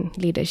define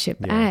leadership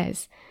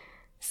as.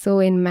 So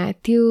in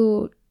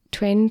Matthew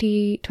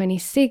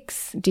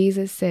 20:26,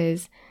 Jesus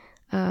says,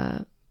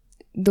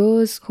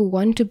 those who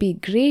want to be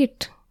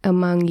great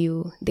among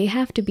you, they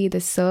have to be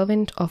the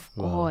servant of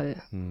all.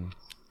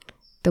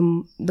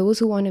 Those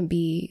who want to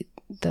be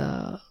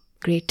the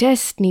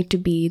greatest need to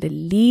be the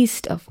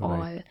least of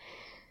all.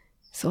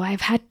 So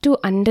I've had to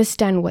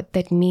understand what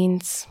that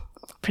means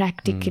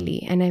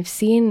practically. And I've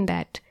seen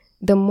that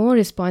the more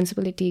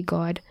responsibility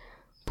God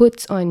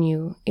puts on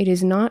you, it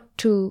is not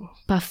to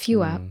puff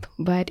you up,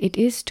 but it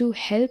is to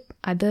help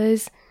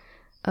others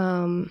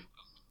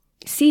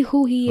see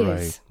who He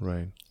is.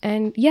 Right.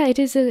 And it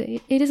is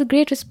a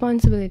great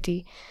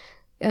responsibility.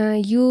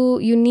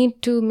 You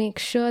need to make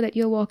sure that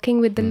you're walking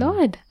with the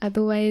Lord.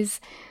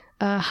 Otherwise,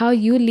 how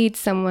you lead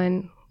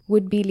someone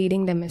would be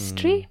leading them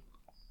astray.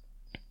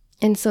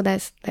 And so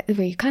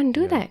you can't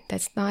do that.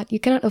 You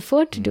cannot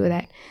afford to do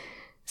that.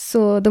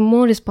 So the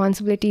more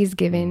responsibility is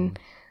given,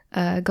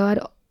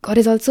 God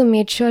has also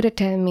made sure to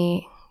tell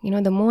me,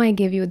 the more I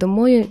give you, the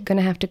more you're going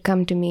to have to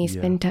come to me,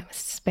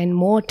 spend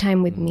more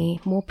time with me,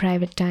 more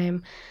private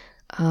time.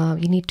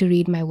 You need to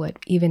read my word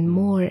even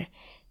more.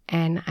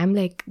 And I'm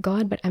like,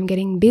 God, but I'm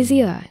getting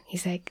busier.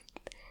 He's like,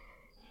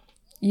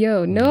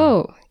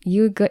 no,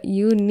 you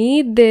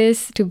need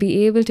this to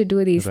be able to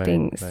do these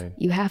things. Right.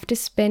 You have to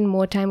spend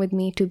more time with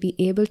me to be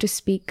able to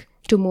speak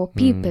to more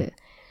people.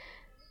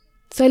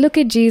 So I look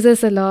at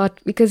Jesus a lot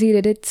because He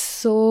did it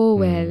so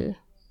well.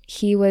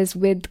 He was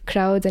with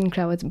crowds and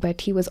crowds,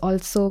 but He was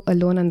also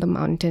alone on the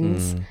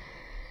mountains.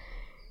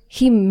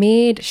 He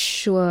made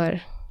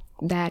sure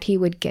that He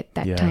would get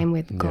that time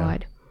with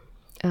God.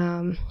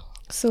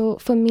 So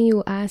for me,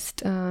 you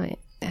asked,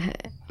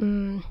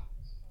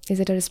 is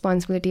it a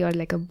responsibility or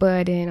like a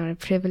burden or a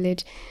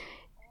privilege?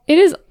 It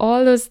is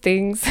all those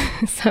things.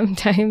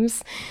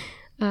 Sometimes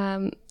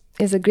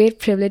it's a great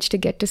privilege to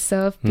get to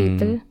serve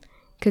people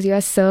because you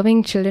are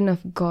serving children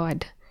of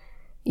God.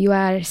 You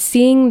are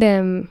seeing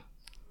them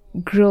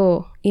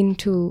grow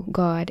into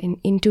God and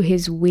into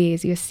His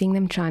ways. You're seeing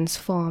them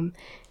transform.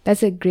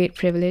 That's a great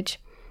privilege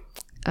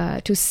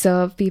to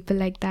serve people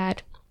like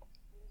that.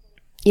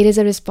 It is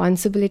a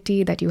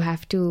responsibility that you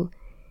have to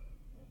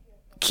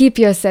keep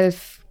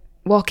yourself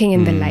walking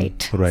in the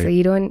light. So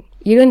you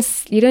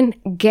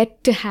don't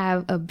get to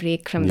have a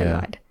break from the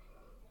Lord.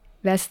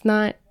 That's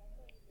not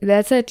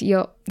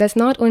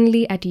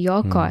only at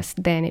your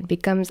cost, then it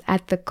becomes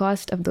at the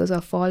cost of those who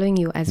are following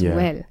you as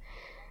well.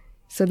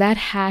 So that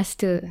has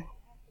to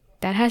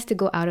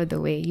go out of the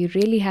way. You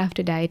really have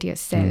to die to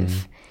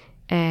yourself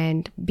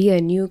and be a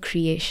new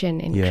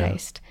creation in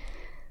Christ.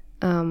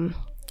 And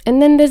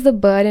then there's the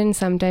burden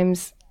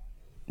sometimes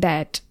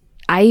that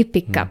I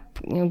pick up.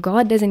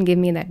 God doesn't give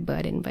me that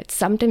burden, but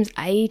sometimes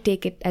I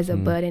take it as a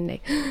burden,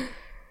 like,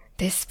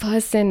 this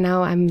person,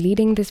 now I'm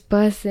leading this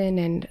person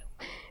and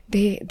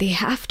they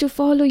have to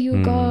follow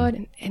you,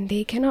 God, and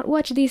they cannot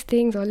watch these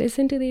things or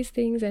listen to these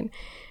things. And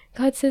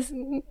God says,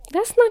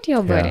 that's not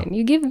your burden.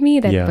 You give me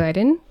that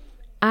burden.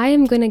 I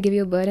am going to give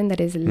you a burden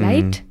that is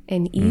light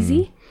and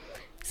easy.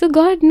 So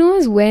God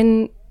knows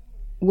when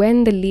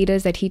the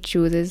leaders that He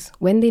chooses,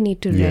 when they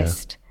need to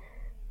rest,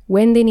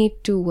 when they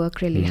need to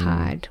work really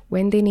hard,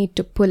 when they need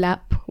to pull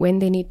up, when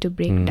they need to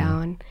break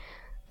down.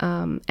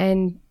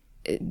 And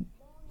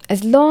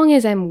as long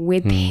as I'm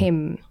with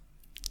Him,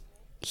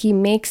 He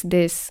makes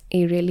this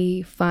a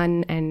really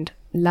fun and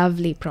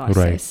lovely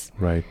process.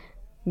 Right.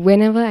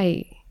 Whenever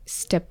I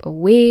step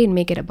away and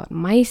make it about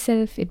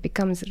myself, it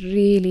becomes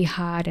really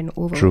hard and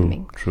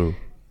overwhelming. True.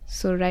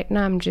 So right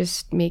now I'm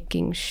just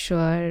making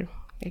sure,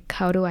 like,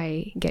 how do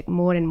I get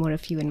more and more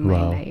of you in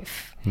my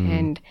life?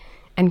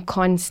 And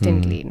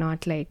constantly,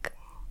 not like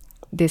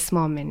this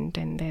moment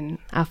and then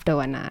after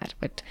 1 hour,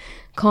 but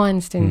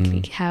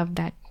constantly have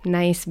that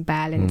nice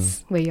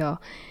balance where you're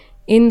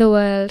in the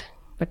world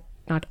but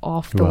not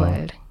off the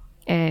world,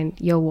 and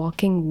you're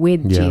walking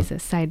with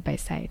Jesus side by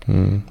side.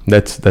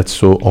 That's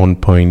so on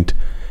point.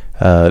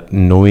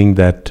 Knowing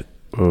that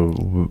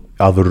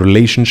our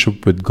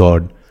relationship with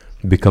God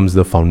becomes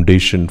the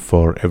foundation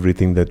for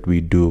everything that we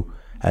do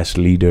as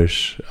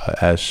leaders,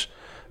 as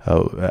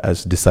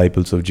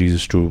disciples of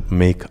Jesus, to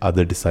make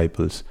other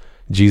disciples.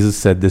 Jesus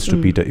said this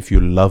to Peter: if you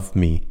love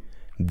me,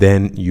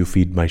 then you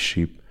feed my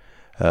sheep.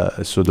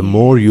 So the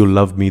more you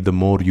love me, the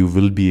more you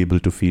will be able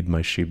to feed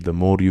my sheep, the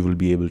more you will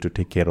be able to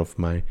take care of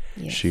my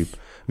sheep.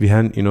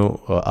 Vihan,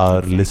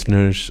 our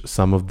listeners,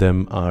 some of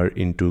them are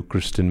into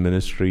Christian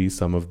ministry,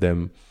 some of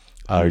them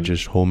are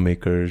just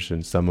homemakers,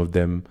 and some of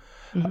them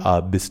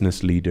are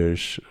business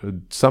leaders.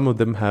 Some of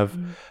them have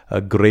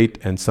great,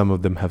 and some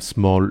of them have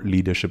small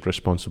leadership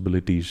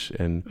responsibilities.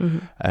 And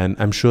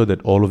I'm sure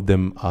that all of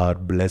them are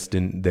blessed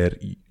in their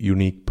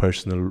unique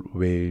personal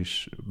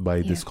ways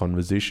by this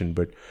conversation.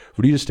 But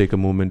would you just take a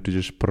moment to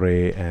just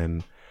pray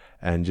and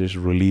just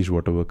release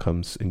whatever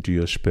comes into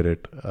your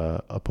spirit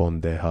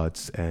upon their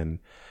hearts, and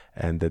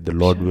that the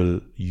Lord will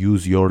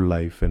use your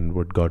life and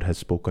what God has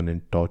spoken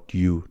and taught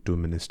you to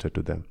minister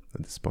to them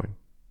at this point?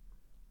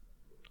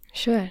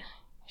 Sure.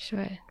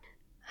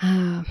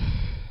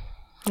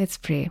 Let's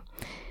pray.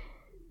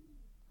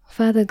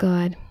 Father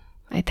God,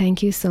 I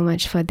thank you so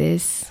much for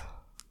this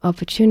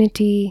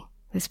opportunity,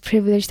 this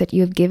privilege that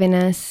you have given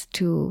us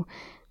to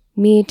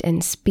meet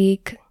and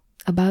speak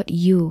about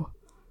you.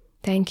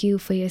 Thank you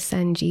for your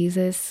Son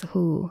Jesus,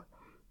 who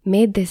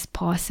made this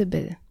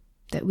possible,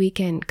 that we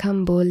can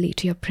come boldly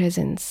to your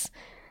presence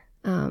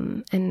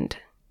and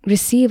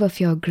receive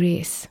of your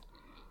grace.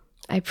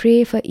 I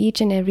pray for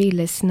each and every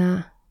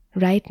listener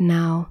right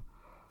now.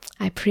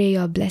 I pray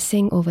your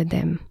blessing over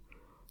them.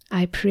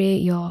 I pray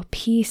your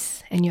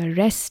peace and your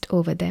rest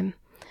over them.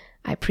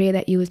 I pray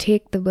that you will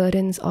take the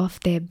burdens off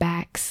their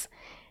backs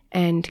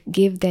and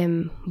give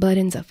them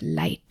burdens of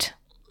light,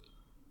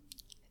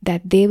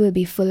 that they will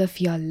be full of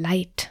your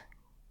light,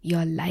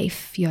 your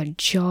life, your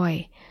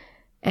joy,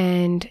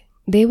 and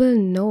they will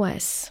know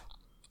us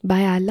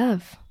by our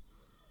love.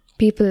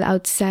 People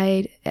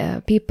outside,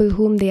 people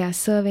whom they are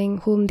serving,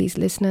 whom these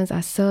listeners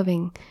are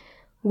serving,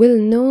 will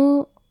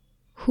know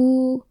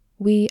who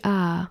we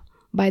are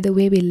by the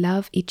way we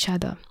love each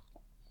other,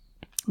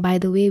 by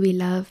the way we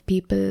love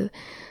people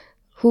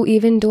who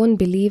even don't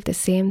believe the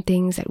same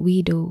things that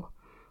we do.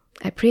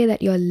 I pray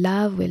that your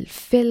love will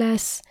fill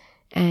us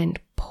and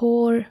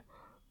pour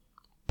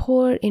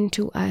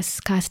into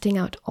us, casting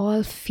out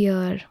all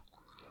fear,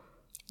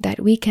 that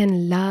we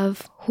can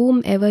love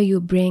whomever you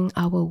bring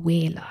our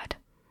way, Lord.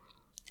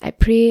 I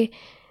pray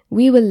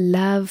we will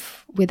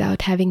love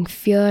without having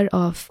fear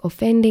of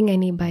offending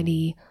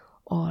anybody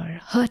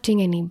or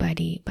hurting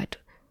anybody, but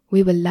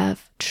we will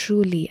love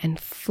truly and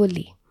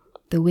fully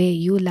the way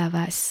you love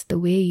us, the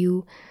way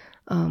you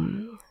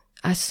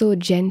are so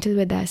gentle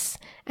with us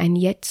and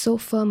yet so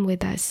firm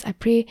with us. I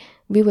pray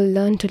we will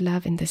learn to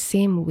love in the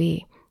same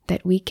way,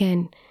 that we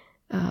can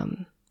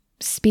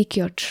speak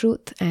your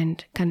truth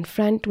and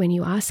confront when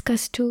you ask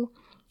us to,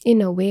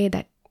 in a way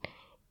that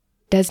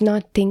does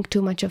not think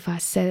too much of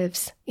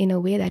ourselves, in a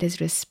way that is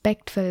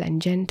respectful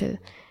and gentle.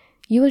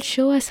 You will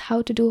show us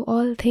how to do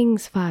all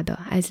things, Father,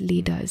 as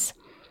leaders.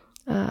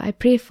 I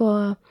pray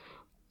for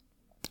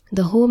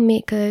the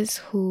homemakers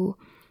who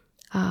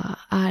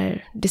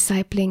are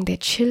discipling their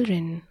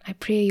children. I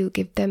pray you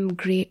give them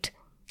great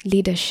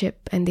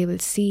leadership and they will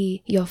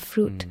see your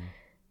fruit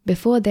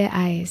before their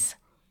eyes.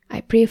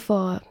 I pray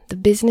for the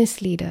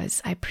business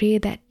leaders. I pray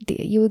that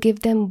you will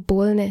give them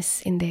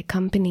boldness in their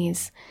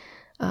companies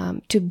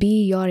to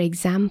be your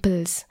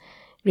examples,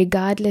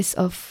 regardless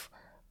of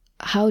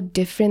how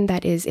different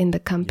that is in the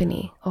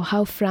company or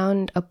how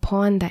frowned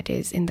upon that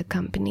is in the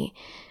company.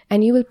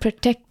 And you will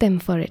protect them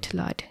for it,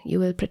 Lord. You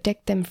will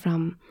protect them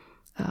from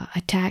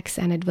attacks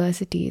and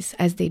adversities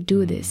as they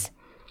do this.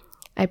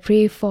 I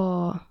pray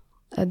for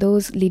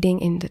those leading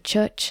in the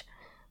church,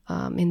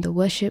 in the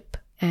worship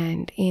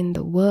and in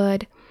the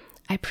word.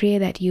 I pray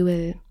that you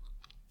will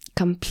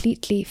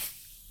completely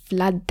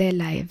flood their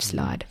lives,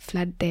 Lord.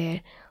 Flood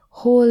their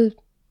whole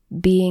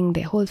being,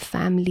 their whole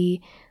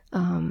family,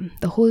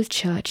 the whole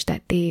church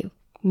that they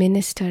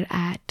minister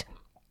at,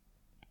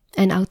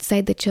 and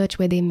outside the church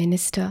where they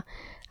minister.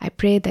 I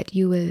pray that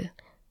you will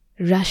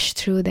rush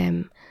through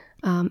them,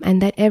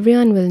 and that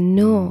everyone will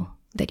know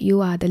that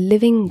you are the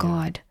living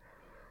God.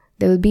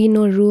 There will be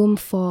no room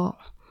for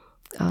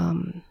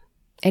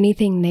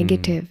anything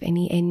negative,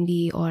 any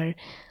envy or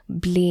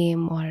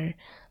blame or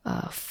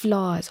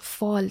flaws,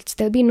 faults.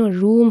 There'll be no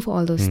room for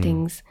all those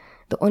things.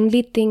 The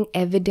only thing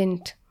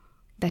evident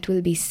that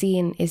will be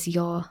seen is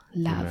your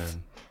love.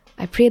 Amen.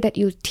 I pray that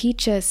you'll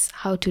teach us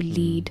how to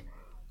lead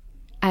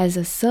as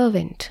a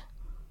servant,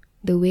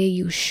 the way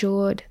you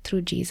showed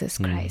through Jesus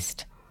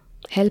Christ.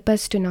 Help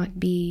us to not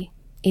be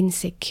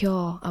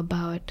insecure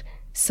about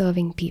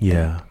serving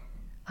people.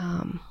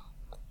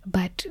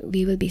 But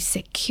we will be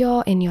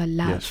secure in your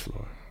love. Yes,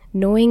 Lord.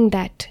 Knowing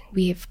that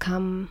we have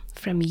come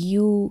from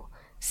you,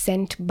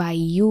 sent by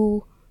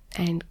you,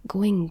 and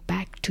going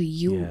back to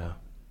you. Yeah.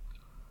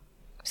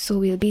 So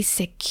we'll be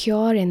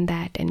secure in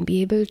that and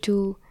be able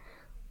to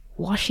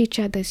wash each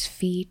other's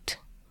feet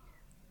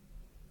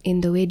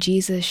in the way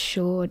Jesus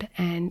showed,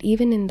 and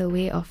even in the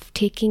way of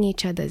taking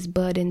each other's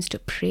burdens to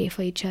pray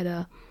for each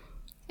other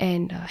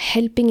and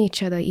helping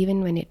each other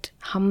even when it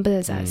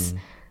humbles us.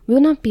 We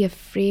will not be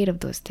afraid of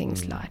those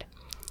things, Lord.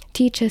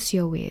 Teach us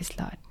your ways,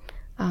 Lord.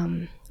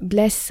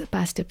 Bless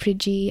Pastor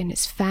Priji and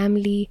his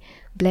family.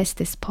 Bless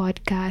this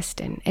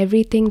podcast and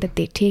everything that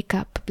they take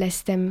up.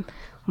 Bless them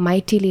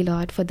mightily,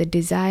 Lord, for the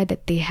desire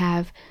that they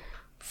have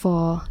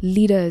for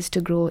leaders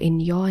to grow in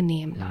your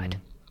name, Lord.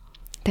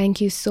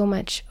 Thank you so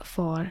much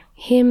for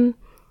him,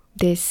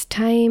 this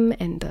time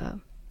and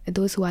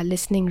those who are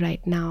listening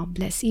right now.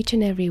 Bless each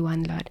and every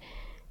one, Lord.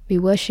 We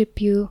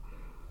worship you.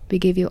 We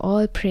give you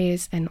all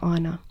praise and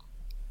honor.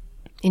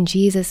 In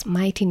Jesus'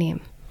 mighty name,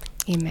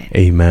 amen.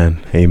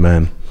 Amen.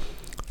 Amen.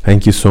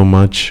 Thank you so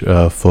much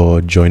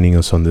for joining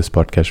us on this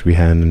podcast,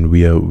 Vihan, and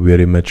we are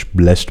very much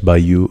blessed by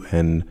you,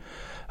 and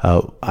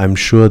I'm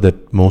sure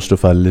that most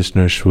of our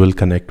listeners will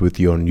connect with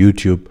you on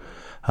YouTube.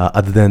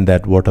 Other than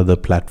that, what other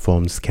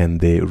platforms can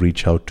they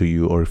reach out to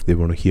you, or if they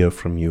want to hear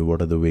from you,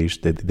 what are the ways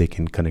that they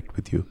can connect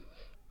with you?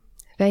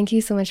 Thank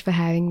you so much for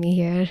having me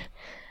here.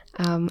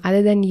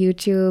 Other than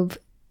YouTube,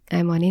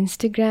 I'm on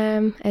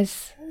Instagram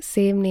as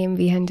same name,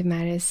 Vihan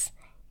Damaris,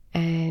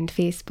 and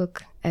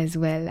Facebook as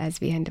well as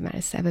Vihan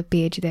Damaris. I have a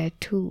page there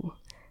too.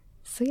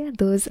 So yeah,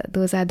 those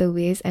are the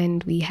ways.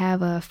 And we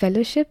have a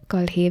fellowship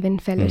called Haven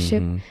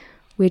Fellowship,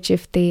 which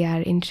if they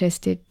are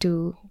interested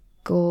to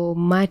go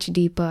much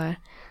deeper,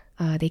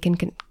 they can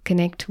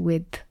connect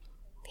with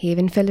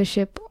Haven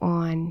Fellowship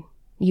on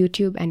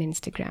YouTube and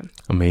Instagram.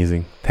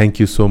 Amazing. Thank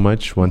you so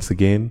much once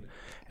again.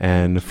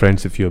 And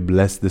friends, if you're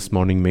blessed this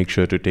morning, make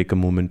sure to take a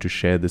moment to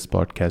share this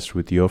podcast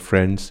with your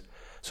friends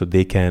so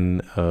they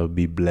can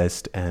be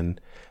blessed and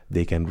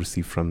they can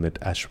receive from it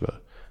as well.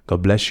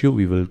 God bless you.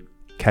 We will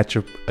catch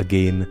up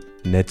again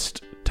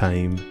next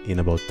time in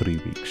about 3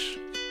 weeks.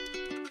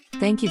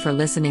 Thank you for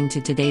listening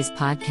to today's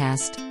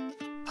podcast.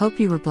 Hope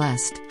you were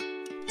blessed.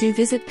 Do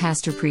visit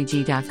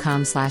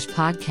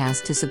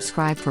pastorpreji.com/podcast to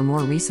subscribe for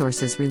more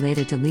resources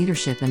related to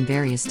leadership and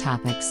various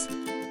topics.